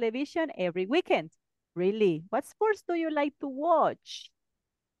sports on television every weekend. Really? What sports do you like to watch?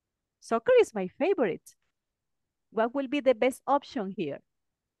 Soccer is my favorite. What will be the best option here?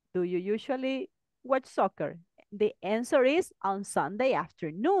 Do you usually watch soccer? The answer is on Sunday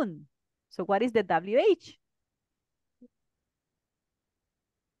afternoon. So what is the WH?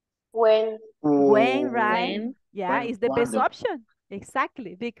 When, right? When. Yeah, it's the best Cuando. option.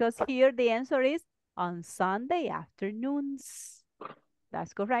 Exactly, because here the answer is on Sunday afternoons.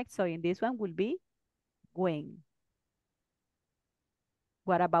 That's correct. So in this one will be when.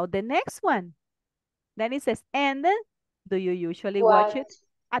 What about the next one? Then it says, and do you usually watch it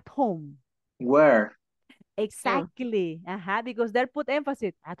at home? Where? Exactly. Because they put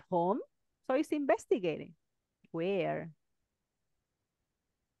emphasis at home. So it's investigating. Where?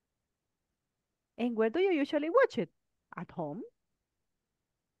 And where do you usually watch it? At home?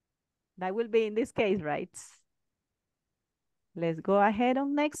 That will be in this case, right? Let's go ahead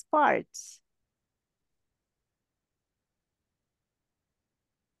on next part.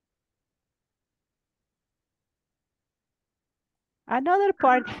 Another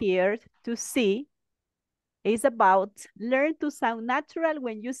part here to see is about learn to sound natural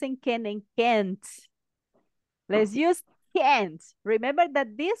when using can and can't. Let's use can't. Remember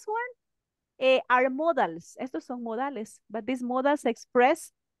that this one are modals. Estos son modales, but these modals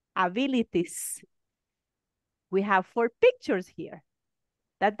express abilities. We have 4 pictures here.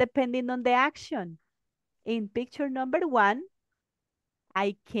 That depending on the action. In picture number 1,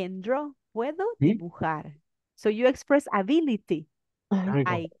 I can draw. Puedo dibujar. So you express ability.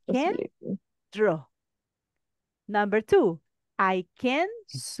 I can draw. Number 2, I can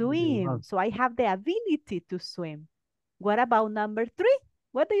swim. So I have the ability to swim. What about number 3?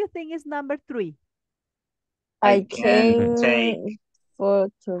 What do you think is number 3? I can take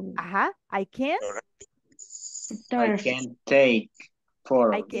photo. I can. I can take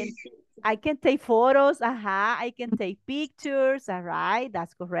photos. I can take photos. I can take pictures. All right,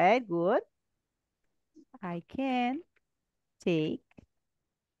 that's correct. Good. I can take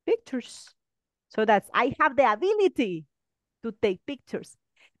pictures. So that's, I have the ability to take pictures.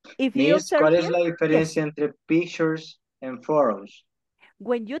 If you Miss, observe ¿cuál es here, la diferencia entre pictures and photos?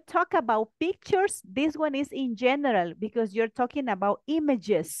 When you talk about pictures, this one is in general because you're talking about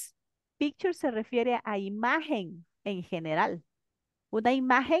images. Picture se refiere a imagen en general. Una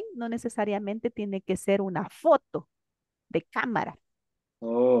imagen no necesariamente tiene que ser una foto de cámara.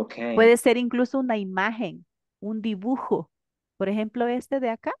 Okay. Puede ser incluso una imagen, un dibujo. Por ejemplo, este de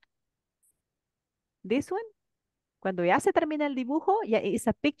acá. This one. Cuando ya se termina el dibujo, ya es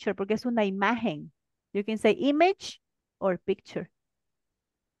a picture porque es una imagen. You can say image or picture.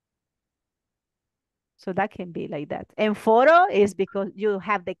 So that can be like that. And photo is because you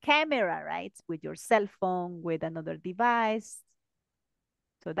have the camera, right? With your cell phone, with another device.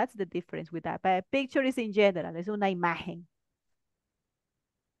 So that's the difference with that. But picture is in general, es una imagen.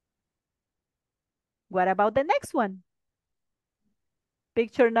 What about the next one?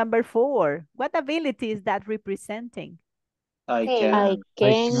 Picture number 4. What ability is that representing? I I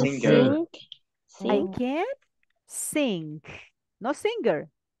can singer. I can sing. No singer.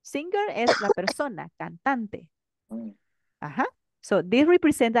 Singer es la persona, cantante. Ajá. So this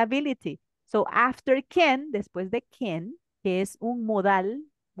represents ability. So after can, después de can, que es un modal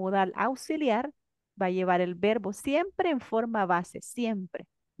auxiliar, va a llevar el verbo siempre en forma base, siempre.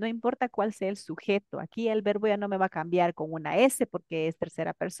 No importa cuál sea el sujeto. Aquí el verbo ya no me va a cambiar con una S porque es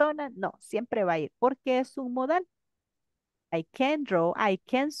tercera persona. No, siempre va a ir porque es un modal. I can draw, I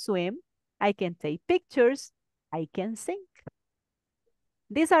can swim, I can take pictures, I can sing.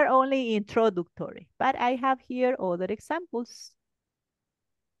 These are only introductory, but I have here other examples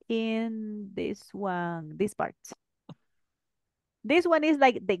in this one, this part. This one is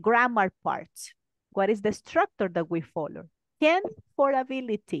like the grammar part. What is the structure that we follow? Can for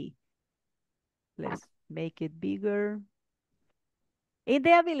ability. Let's make it bigger. In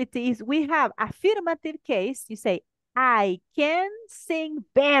the abilities, we have affirmative case. You say, I can sing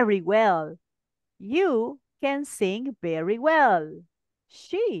very well. You can sing very well.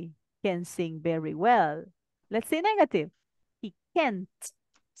 She can sing very well. Let's see negative. He can't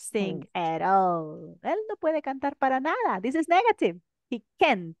sing at all. Él no puede cantar para nada. This is negative. He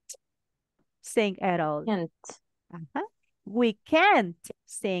can't sing at all. Can't. We can't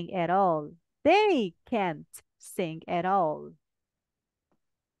sing at all. They can't sing at all.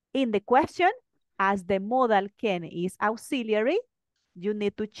 In the question, as the modal can is auxiliary, you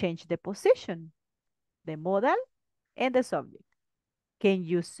need to change the position. The modal and the subject. Can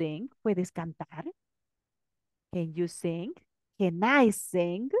you sing? ¿Puedes cantar? Can you sing? Can I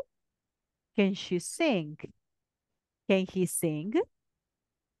sing? Can she sing? Can he sing?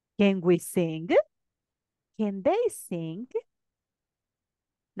 Can we sing? Can they sing?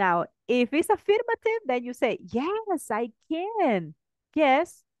 Now, if it's affirmative, then you say, yes, I can.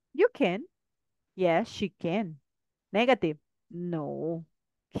 Yes, you can. Yes, she can. Negative. No,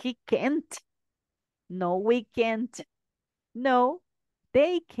 he can't. No, we can't. No,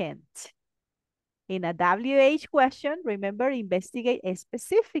 they can't. In a WH question, remember, investigate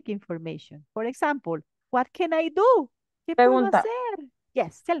specific information. For example, what can I do? ¿Qué puedo Pregunta. hacer?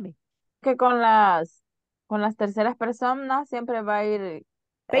 Yes, tell me. Que con las terceras personas siempre va a ir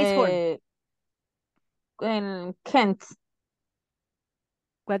Base form. En can't.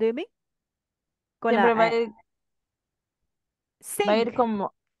 What do you mean? Con Siempre la, va a ir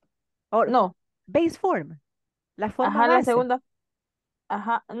como no. Base form. La forma Ajá, la base. segunda.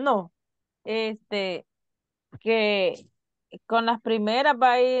 Ajá, no. Que con las primeras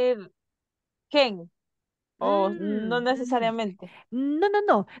va a ir can. O no necesariamente. No, no,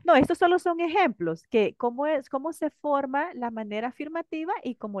 no. No, estos solo son ejemplos que cómo se forma la manera afirmativa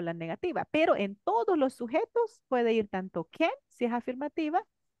y como la negativa. Pero en todos los sujetos puede ir tanto can, si es afirmativa,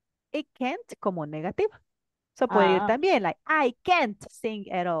 y can't como negativa. So puede ir también, like, I can't sing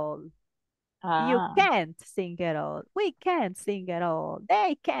at all. You can't sing at all. We can't sing at all.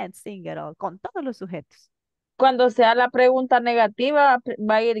 They can't sing at all. Con todos los sujetos. Cuando sea la pregunta negativa,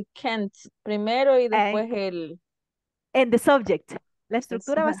 va a ir can't primero y después el... En the subject. La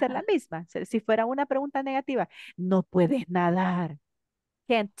estructura va a ser la misma. Si fuera una pregunta negativa, no puedes nadar.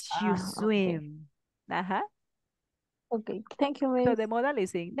 Can't you swim? Ajá. Okay, thank you, Miss. So the modal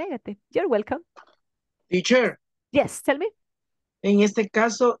is in negative. You're welcome. Teacher. Yes, tell me. En este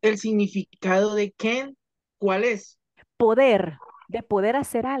caso, el significado de can, ¿cuál es? Poder, de poder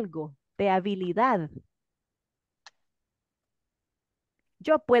hacer algo, de habilidad.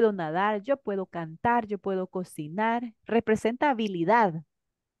 Yo puedo nadar, yo puedo cantar, yo puedo cocinar. Representa habilidad.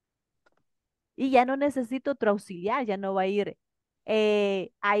 Y ya no necesito otro auxiliar, ya no va a ir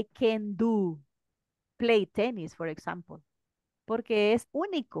I can do, play tennis, for example, porque es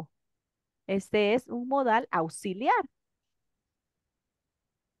único. Este es un modal auxiliar.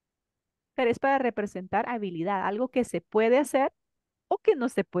 Pero es para representar habilidad, algo que se puede hacer o que no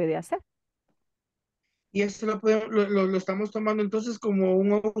se puede hacer. Y esto lo estamos tomando entonces como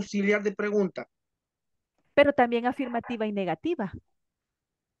un auxiliar de pregunta. Pero también afirmativa y negativa.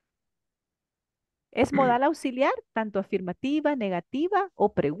 Es modal auxiliar, tanto afirmativa, negativa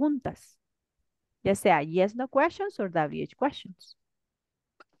o preguntas. Ya sea yes, no questions or WH questions.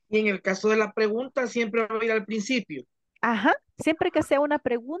 Y en el caso de la pregunta, siempre va a ir al principio. Ajá, siempre que sea una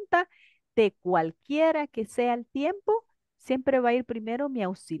pregunta de cualquiera que sea el tiempo, siempre va a ir primero mi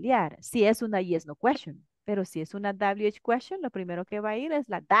auxiliar, si es una yes, no question. Pero si es una WH question, lo primero que va a ir es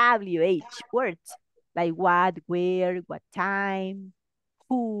la WH words, like what, where, what time,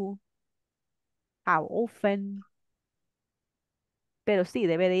 who, how often. Pero sí,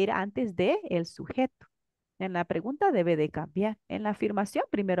 debe de ir antes de el sujeto. En la pregunta debe de cambiar. En la afirmación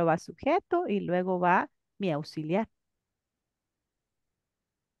primero va sujeto y luego va mi auxiliar.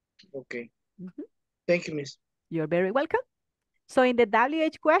 Okay. Thank you, Miss. You're very welcome. So in the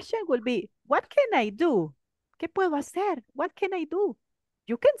WH question will be, what can I do? ¿Qué puedo hacer? What can I do?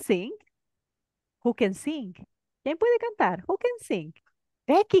 You can sing. Who can sing? ¿Quién puede cantar? Who can sing?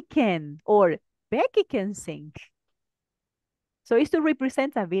 Becky can, or Becky can sing. So it's to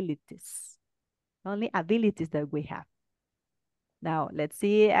represent abilities. Only abilities that we have. Now let's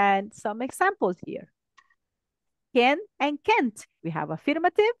see and some examples here. Can and can't. We have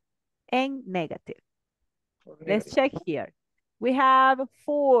affirmative and negative. Let's check here. We have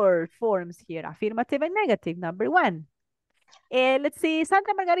 4 forms here, affirmative and negative. Number 1. Let's see,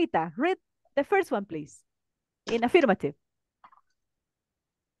 Santa Margarita, read the first one, please. In affirmative.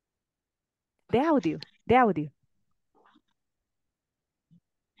 The audio.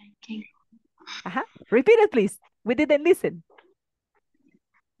 Ajá. Repeat it, please. We didn't listen.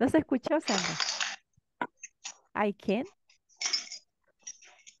 No se escuchó, Sandra. I can.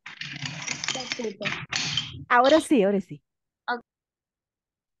 Ahora sí.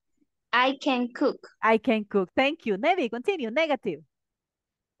 I can cook. I can cook. Thank you. Nevi, continue. Negative.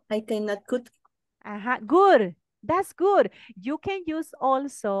 I cannot cook. Good. That's good. You can use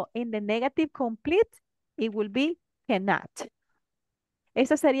also in the negative complete, it will be cannot.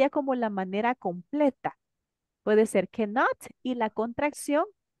 Esa sería como la manera completa. Puede ser cannot y la contracción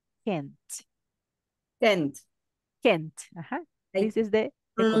can't. Can't. Ajá. This is the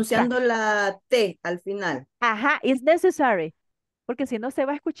pronunciando la T al final. Ajá, it's necessary. Porque si no se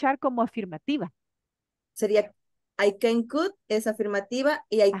va a escuchar como afirmativa. Sería I can cook es afirmativa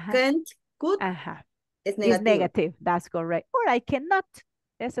y I can't cook es negativa. It's negative, that's correct. Or I cannot.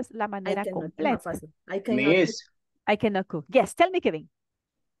 Esa es la manera completa. I cannot cook. Yes, tell me, Kevin.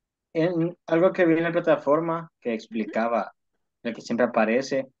 En algo que vi en la plataforma que explicaba, lo que siempre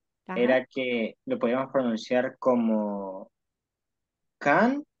aparece, era que lo podíamos pronunciar como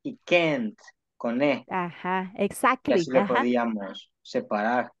can y can't, con E. Ajá, exactly. Y así lo podíamos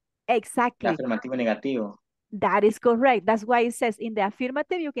separar. Exactly. Afirmativo y negativo. That is correct. That's why it says in the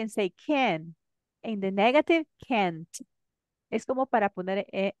affirmative you can say can. In the negative, can't. Es como para poner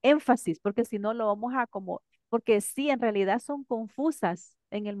énfasis, porque si no lo vamos a como, porque sí, en realidad son confusas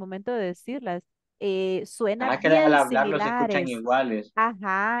en el momento de decirlas. Suenan que bien al hablarlo se similares. escuchan iguales.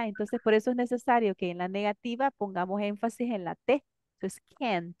 Ajá, entonces por eso es necesario que en la negativa pongamos énfasis en la T. Entonces,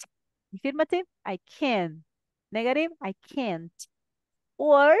 can't. Affirmative, I can. Negative, I can't.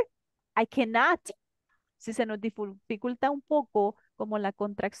 Or, I cannot. Si se nos dificulta un poco como la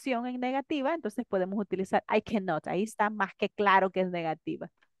contracción en negativa, entonces podemos utilizar I cannot. Ahí está más que claro que es negativa.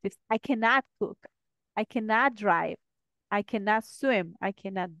 I cannot cook. I cannot drive. I cannot swim. I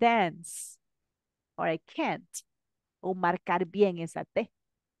cannot dance. Or I can't. O marcar bien esa T.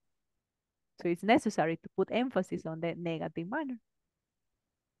 So it's necessary to put emphasis on the negative manner.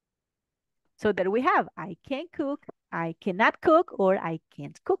 So there we have I can cook, I cannot cook, or I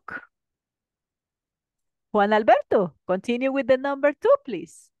can't cook. Juan Alberto, continue with the number 2,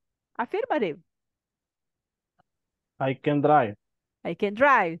 please. Affirmative. I can drive. I can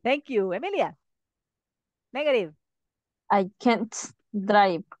drive. Thank you. Emilia. Negative. I can't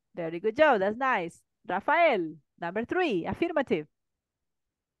drive. Very good job. That's nice. Rafael, number 3. Affirmative.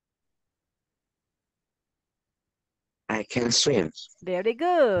 I can swim. Very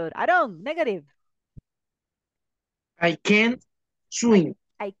good. Aaron, negative. I can't swim.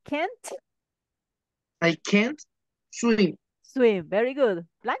 I can't. I can't swim. Swim. Very good.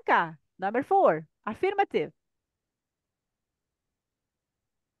 Blanca, number 4. Affirmative.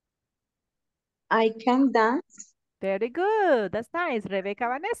 I can dance. Very good. That's nice. Rebecca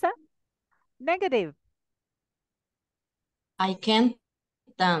Vanessa. Negative. I can't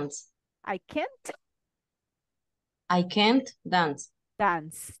dance. I can't. I can't dance.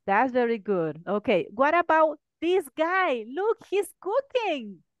 Dance. That's very good. Okay. What about this guy? Look, he's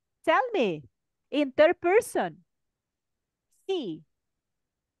cooking. Tell me. In third person. He.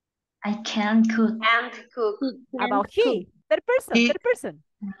 I can cook. Can't cook. About he. Third person. Third person.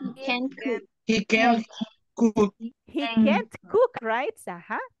 Can cook. He can. cook. He can't cook, right?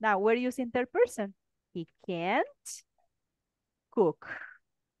 Now we're using third person. He can't cook.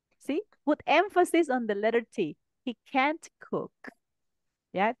 See, put emphasis on the letter T. He can't cook.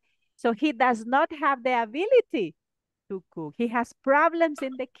 Yeah. So he does not have the ability to cook. He has problems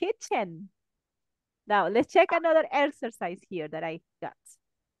in the kitchen. Now let's check another exercise here that I got.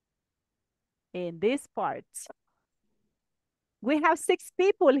 In this part, we have 6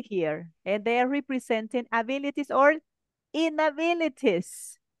 people here and they are representing abilities or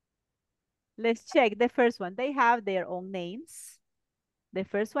inabilities. Let's check the first one. They have their own names. The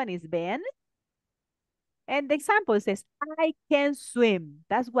first one is Ben. And the example says, I can swim.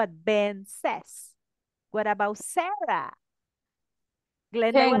 That's what Ben says. What about Sarah?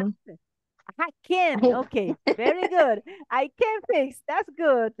 Glenda, what is it? I can. Okay, very good. I can fix. That's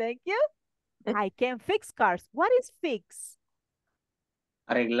good. Thank you. I can fix cars. What is fix?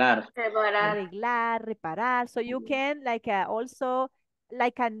 Arreglar. Arreglar, reparar. So you can also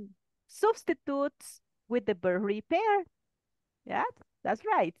substitute with the verb repair. Yeah, that's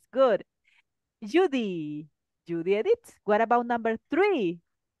right. Good. Judy. Judy Edith. What about number 3?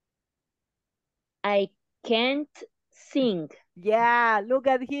 I can't sing. Yeah, look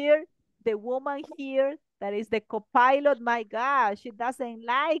at here. The woman here that is the co-pilot. My gosh, she doesn't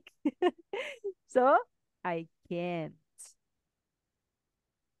like. So, I can't.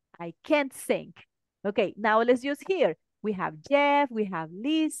 I can't sing. Okay, now let's use here. We have Jeff, we have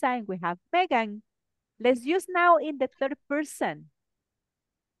Lisa, and we have Megan. Let's use now in the third person.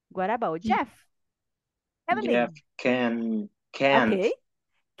 What about Jeff? Evelyn. Jeff can't. Okay.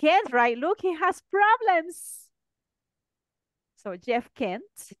 Can't, right? Look, he has problems. So Jeff can't.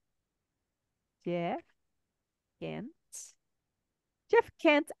 Jeff can't. Jeff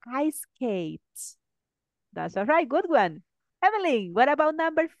can't ice skate. That's all right. Good one. Evelyn, what about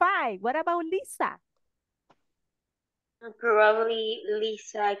number 5? What about Lisa? Probably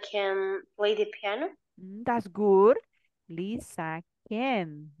Lisa can play the piano. That's good. Lisa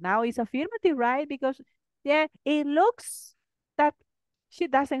can. Now it's affirmative, right? Because, yeah, it looks that she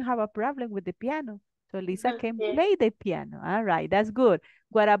doesn't have a problem with the piano. So Lisa can play the piano. All right, that's good.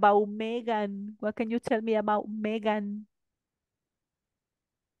 What about Megan? What can you tell me about Megan?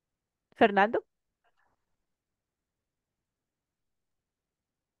 Fernando?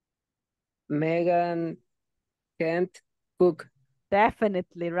 Megan can't cook.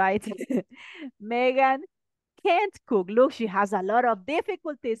 Definitely, right? Megan can't cook. Look, she has a lot of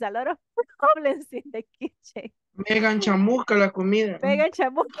difficulties, a lot of problems in the kitchen. Megan chamusca la comida. Megan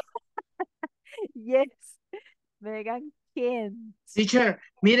chamusca. Yes. Megan can't. Teacher,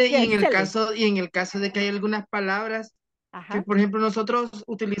 mire, Yes, y en el caso de que hay algunas palabras que, por ejemplo, nosotros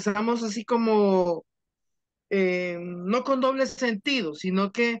utilizamos así como no con doble sentido,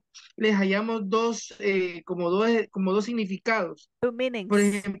 sino que les hallamos como dos significados. Two meanings. Por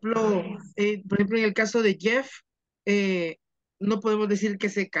ejemplo, en el caso de Jeff, no podemos decir que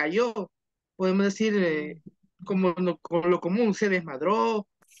se cayó, podemos decir como lo común, se desmadró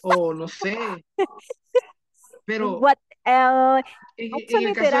o no sé. Pero en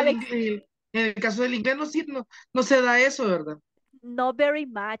el caso del inglés no se da eso, ¿verdad? No very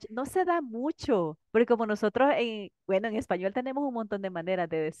much, no se da mucho, porque como nosotros, bueno, en español tenemos un montón de maneras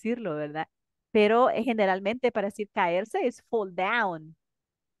de decirlo, ¿verdad? Pero generalmente para decir caerse es fall down,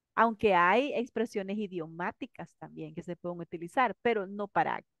 aunque hay expresiones idiomáticas también que se pueden utilizar, pero no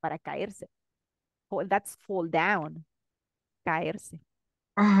para caerse. That's fall down, caerse.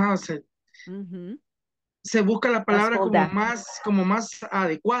 Ajá, se busca la palabra como más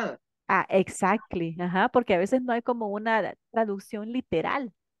adecuada. Exactly. Ajá, porque a veces no hay como una traducción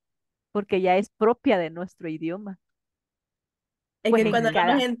literal, porque ya es propia de nuestro idioma. Es que cuando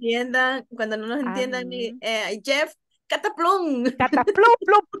no nos entiendan, Jeff, cataplum. Cataplum,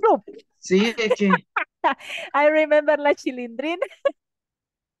 plum, plum. Sí, es que. I remember la chilindrina.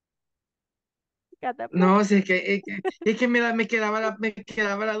 No, sí, es que me quedaba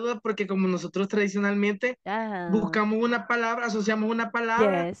la duda porque como nosotros tradicionalmente buscamos una palabra, asociamos una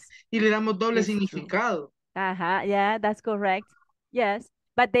palabra y le damos doble significado. Ajá, yeah, that's correct. Yes,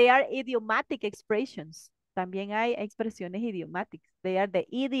 but they are idiomatic expressions. También hay expresiones idiomáticas. They are the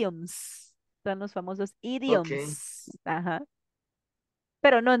idioms. Son los famosos idioms. Okay. Ajá.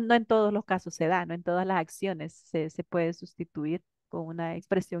 Pero no en todos los casos se da, no en todas las acciones se puede sustituir con una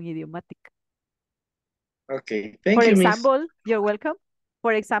expresión idiomática. Okay, thank you, Miss. You're welcome.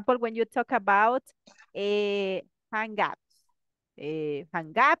 For example, when you talk about hang up.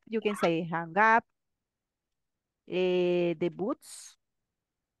 Hang up, you can say hang up. The boots.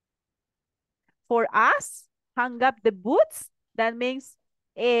 For us, hang up the boots. That means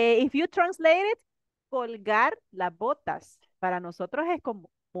if you translate it, colgar las botas. Para nosotros es como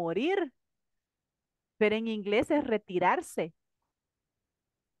morir, pero en inglés es retirarse.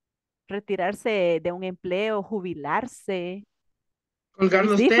 Retirarse de un empleo, jubilarse. Colgar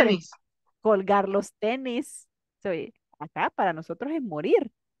Es los diferente. tenis. Colgar los tenis. So, acá para nosotros es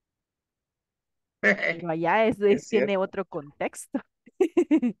morir, pero allá Es tiene cierto. otro contexto.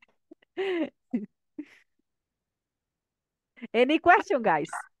 Any question, guys?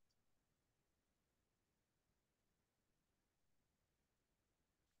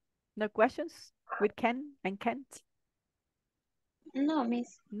 No questions with can and can't? No,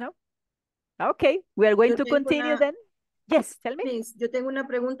 Miss. No? Okay, we are going Yo to tengo continue una, then. Yes, tell me. Miss, yo tengo una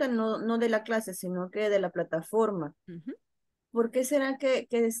pregunta no de la clase, sino que de la plataforma. Ujú. ¿Por qué será que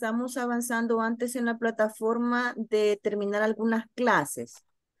estamos avanzando antes en la plataforma de terminar algunas clases?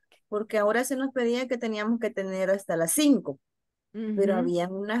 Porque ahora se nos pedía que teníamos que tener hasta las 5, pero Ujú. había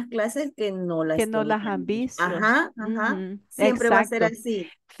unas clases que no Que las no las han teníamos. visto. Ajá, ajá. Ujú. Siempre va a ser Exacto. así.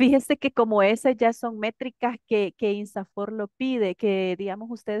 Fíjese que como esas ya son métricas que INSAFOR lo pide, que digamos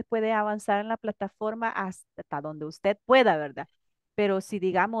usted puede avanzar en la plataforma hasta donde usted pueda, ¿verdad? Pero si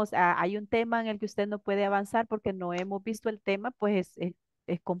digamos hay un tema en el que usted no puede avanzar porque no hemos visto el tema, pues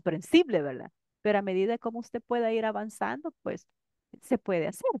es comprensible, ¿verdad? Pero a medida como usted pueda ir avanzando, pues se puede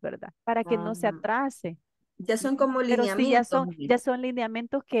hacer, ¿verdad? Para que no se Ajá. atrase. Ya son como Pero sí, lineamientos. ya son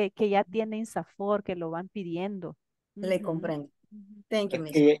lineamientos que ya tiene INSAFOR, que lo van pidiendo. Le Ujú, comprendo. ujú. Thank you, Es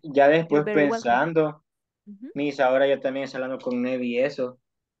Miss. que ya You're después very welcome. pensando, Ujú. Miss, ahora yo también hablando con Nevi eso,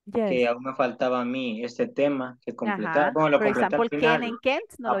 Yes. que aún me faltaba a mí este tema que completar. Ajá. Bueno, lo Por completé al example, Ken final and Kent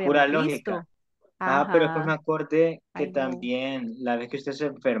no lo a pura habíamos lógica. visto. Pero después me Ajá. acordé que I know. también la vez que usted se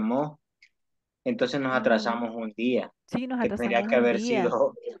enfermó, entonces nos Ujú. atrasamos un día, Sí, nos que tendría atrasamos que un haber día.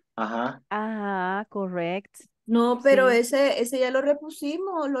 sido, ajá. Ajá, correct. No, pero Sí. ese ya lo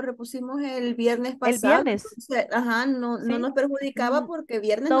repusimos el viernes El pasado. viernes, Entonces, ajá, no sí. nos perjudicaba Mm, porque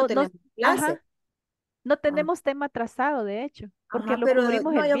viernes no No, no, tenemos clase. ajá. No Ah, tenemos tema atrasado, de hecho, porque ajá, lo pero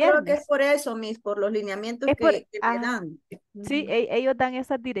cubrimos no, el yo creo que es viernes. por eso, Miss, por los lineamientos Es por, que me ajá. dan. Sí, Ujú. ellos dan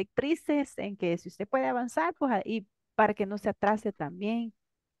esas directrices en que si usted puede avanzar, pues ahí para que no se atrase también,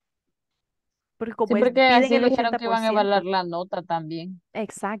 porque Sí, como porque piden así el dijeron que iban a evaluar 80%, la nota también.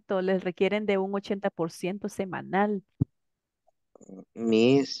 exacto, les requieren de un 80% semanal.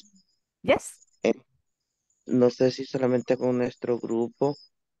 Miss, Yes. eh, no sé si solamente con nuestro grupo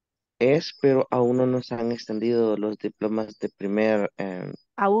pero aún no nos han extendido los diplomas de primer.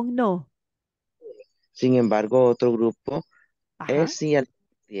 Aún no. Sin embargo, otro grupo Ajá. sí ya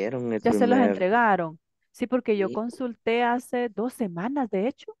dieron el Ya se los primer. entregaron. Sí, porque yo Sí. consulté hace 2 semanas, de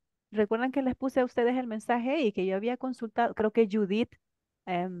hecho. Recuerdan que les puse a ustedes el mensaje y que yo había consultado, creo que Judith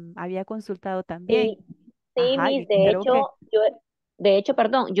había consultado también. Sí, sí, Ajá, Miss, creo que,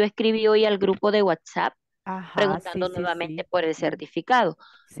 perdón, yo escribí hoy al grupo de WhatsApp ajá, sí, preguntando sí, nuevamente sí, por el certificado.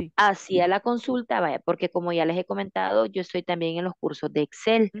 sí. Hacía la consulta, vaya, porque como ya les he comentado, yo estoy también en los cursos de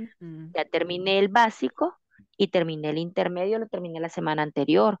Excel. Ujú, Ya terminé el básico y terminé el intermedio, lo terminé la semana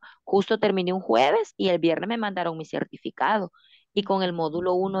anterior. Justo terminé un jueves y el viernes me mandaron mi certificado. Y con el ujú.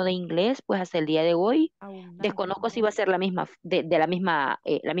 módulo 1 de inglés, pues hasta el día de hoy, Aún no. desconozco si va a ser la misma, de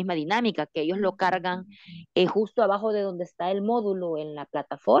la misma dinámica, que ellos lo Ujú, cargan justo abajo de donde está el módulo en la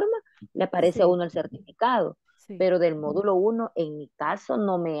plataforma, le aparece a sí, uno el certificado. sí, Pero del módulo 1 en mi caso,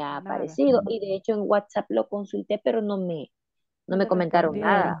 no me ha nada. aparecido. Y de hecho, en WhatsApp lo consulté, pero no No me le comentaron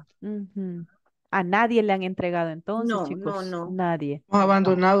nada. respondieron. Ujú. A nadie le han entregado entonces, chicos. No. Nadie.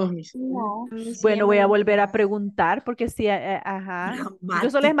 Abandonados, Miss. No, a mí sí ya Bueno, me voy lo a volver a entregaron. preguntar porque sí, ajá.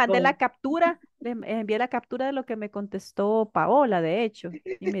 Incluso les mandé la Dramático. captura, les envié la captura de lo que me contestó Paola, de hecho,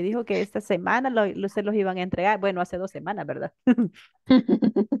 y me dijo que esta semana se los iban a entregar. Bueno, hace 2 semanas, ¿verdad?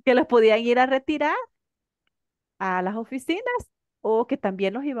 Que los podían ir a retirar a las oficinas o que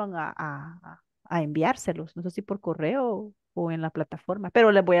también los iban a enviárselos, no sé si por correo o en la plataforma,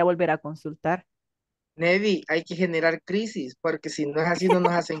 pero les voy a volver a consultar. Nevi, hay que generar crisis, porque si no es así, no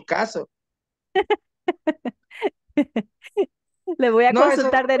nos hacen caso. Les voy a No,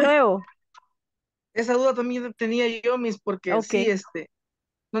 consultar de nuevo. esa duda también tenía yo, Miss, porque Ok. sí,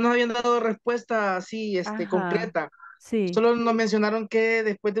 no nos habían dado respuesta así, Ajá. concreta. Sí. Solo nos mencionaron que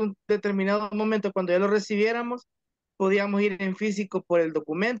después de un determinado momento, cuando ya lo recibiéramos, podíamos ir en físico por el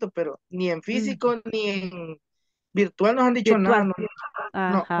documento, pero ni en Mm, físico ni en virtual nos han dicho nada, virtual.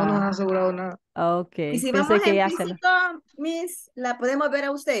 no nos han Ajá. asegurado nada. Ok. Y si vamos Pensé que en ya se lo. físico, Miss, la podemos ver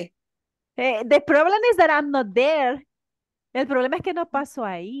a usted. The problem is that I'm not there. El problema es que no paso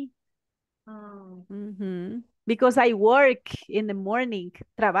ahí. Ah, Ujú. Because I work in the morning.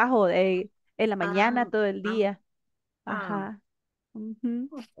 Trabajo en la mañana ah, todo el ah, día. ah, Ajá. Ujú.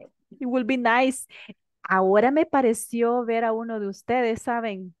 ok. It will be nice. ahora me pareció ver a uno de ustedes,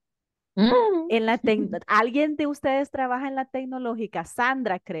 ¿saben? En la ¿Alguien de ustedes trabaja en la tecnológica?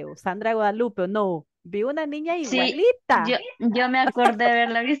 Sandra, creo. Sandra Guadalupe, ¿o no? Vi una niña Sí, igualita. yo me acordé de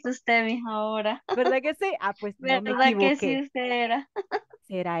haberla visto usted, mija, ahora. ¿Verdad que sí? Ah, pues no me ¿Verdad que sí equivoqué. usted era?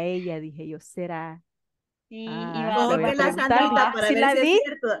 Será ella, dije yo, será. Sí, Le voy a Foque la preguntar, dije, Sandrita trabajaba. para ¿sí ver la si es vi?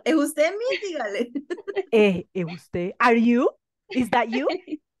 cierto. ¿Es usted, Miss? Dígale. ¿Es usted? ¿Are you? ¿Is that you?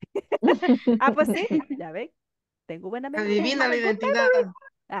 Ah, pues sí, ya ven. Tengo buena memoria. I Adivina have la a good identidad. memory.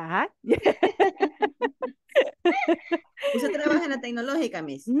 Ajá. ¿Usted trabaja en la tecnológica,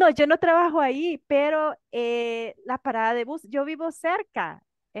 Miss? No, yo no trabajo ahí, pero la parada de bus, yo vivo cerca.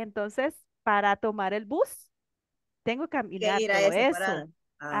 Entonces, para tomar el bus, tengo que Que caminar ir a todo esa eso. parada.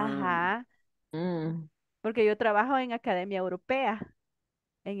 Ah, Ajá. Mm. Porque yo trabajo en Academia Europea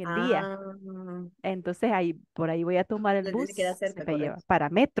en el día. ah, Entonces, ahí, por ahí voy a tomar el le queda bus, se cerca, me lleva correcto. para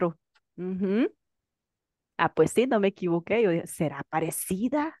metro. Ujú. Ah, pues sí, no me equivoqué. Yo dije, ¿será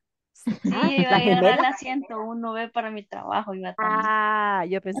parecida? Sí, ¿Será iba a la agarrar gemela? la 101 ve para mi trabajo, iba también. Ah,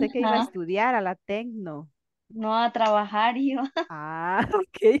 yo pensé que iba a Ajá. estudiar a la Tecno. No a trabajar, yo. Ah,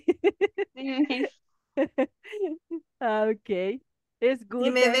 ok. Sí, Miss. Ah, ok. It's Si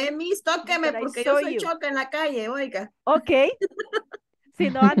good me then ve, Miss, tóqueme that I porque yo saw soy you. choca en la calle, oiga. Ok. Si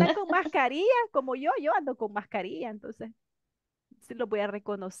no andan con mascarilla, como yo ando con mascarilla, entonces sí los voy a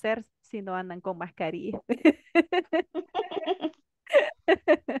reconocer si no andan con mascarilla.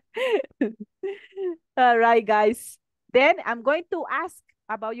 All right, guys. Then I'm going to ask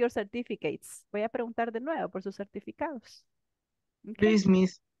about your certificates. Voy a preguntar de nuevo por sus certificados. Okay. Please,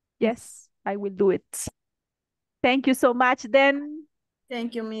 Miss. Yes, I will do it. Thank you so much then.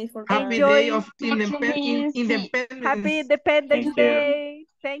 Thank you, Miss, for Happy Enjoy. day of Thank you, Miss. independence. Happy Independence Thank you. Day.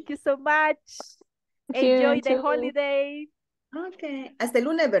 Thank you so much. You Enjoy the too. holiday. Ok. Hasta el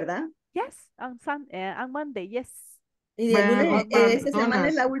lunes, ¿verdad? Yes, on Monday, yes. Y el Vaya, lunes, esta semana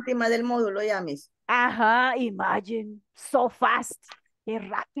es McDonald's. la última del módulo, ya, Miss. Ajá, imagine. So fast. Qué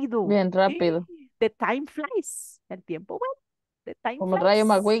rápido. Bien rápido. The time flies. El tiempo vuela. The time Como el Rayo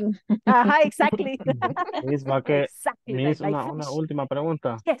flies. McQueen. Ajá, exactly. Miss, va que, Exactly, Miss, like una Flash. última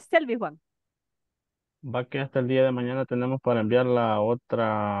pregunta. Yes, tell me, Juan. Va que hasta el día de mañana tenemos para enviar la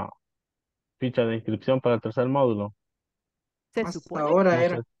otra ficha de inscripción para el tercer módulo. Se Hasta supone ahora No que...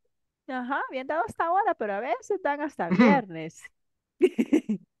 sé. era. Ajá, bien dado hasta ahora, pero a veces dan hasta viernes.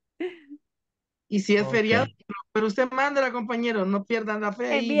 Y si es Ok. feriado, pero usted mándela, compañero, no pierdan la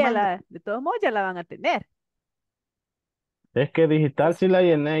fe y manda. Envíela. De todos modos, ya la van a tener. Es que digital sí la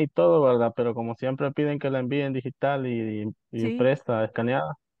llené y todo, ¿verdad? Pero como siempre piden que la envíen digital y Sí. impresa,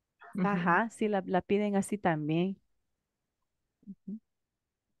 escaneada. Ajá, sí, la piden así también. Ujú.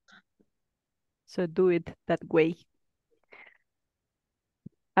 So do it that way.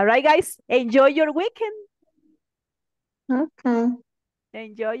 All right, guys. Enjoy your weekend. Okay.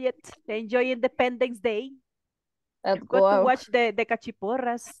 Enjoy it. Enjoy Independence Day. Let's Go go to out. watch the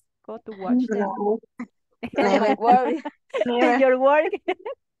cachiporras. Go to watch them. No, Don't worry. In never. your work.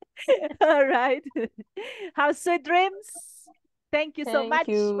 All right. Have sweet dreams. Thank you so Thank much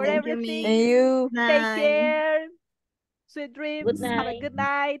for you. Thank you, everything. And Miss. you. Take Night. care. Sweet Good dreams. Have a night. good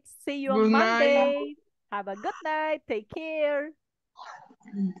night. See you Good on night. Monday. Have a good night. Take care.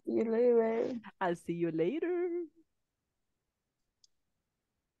 See you later. I'll see you later.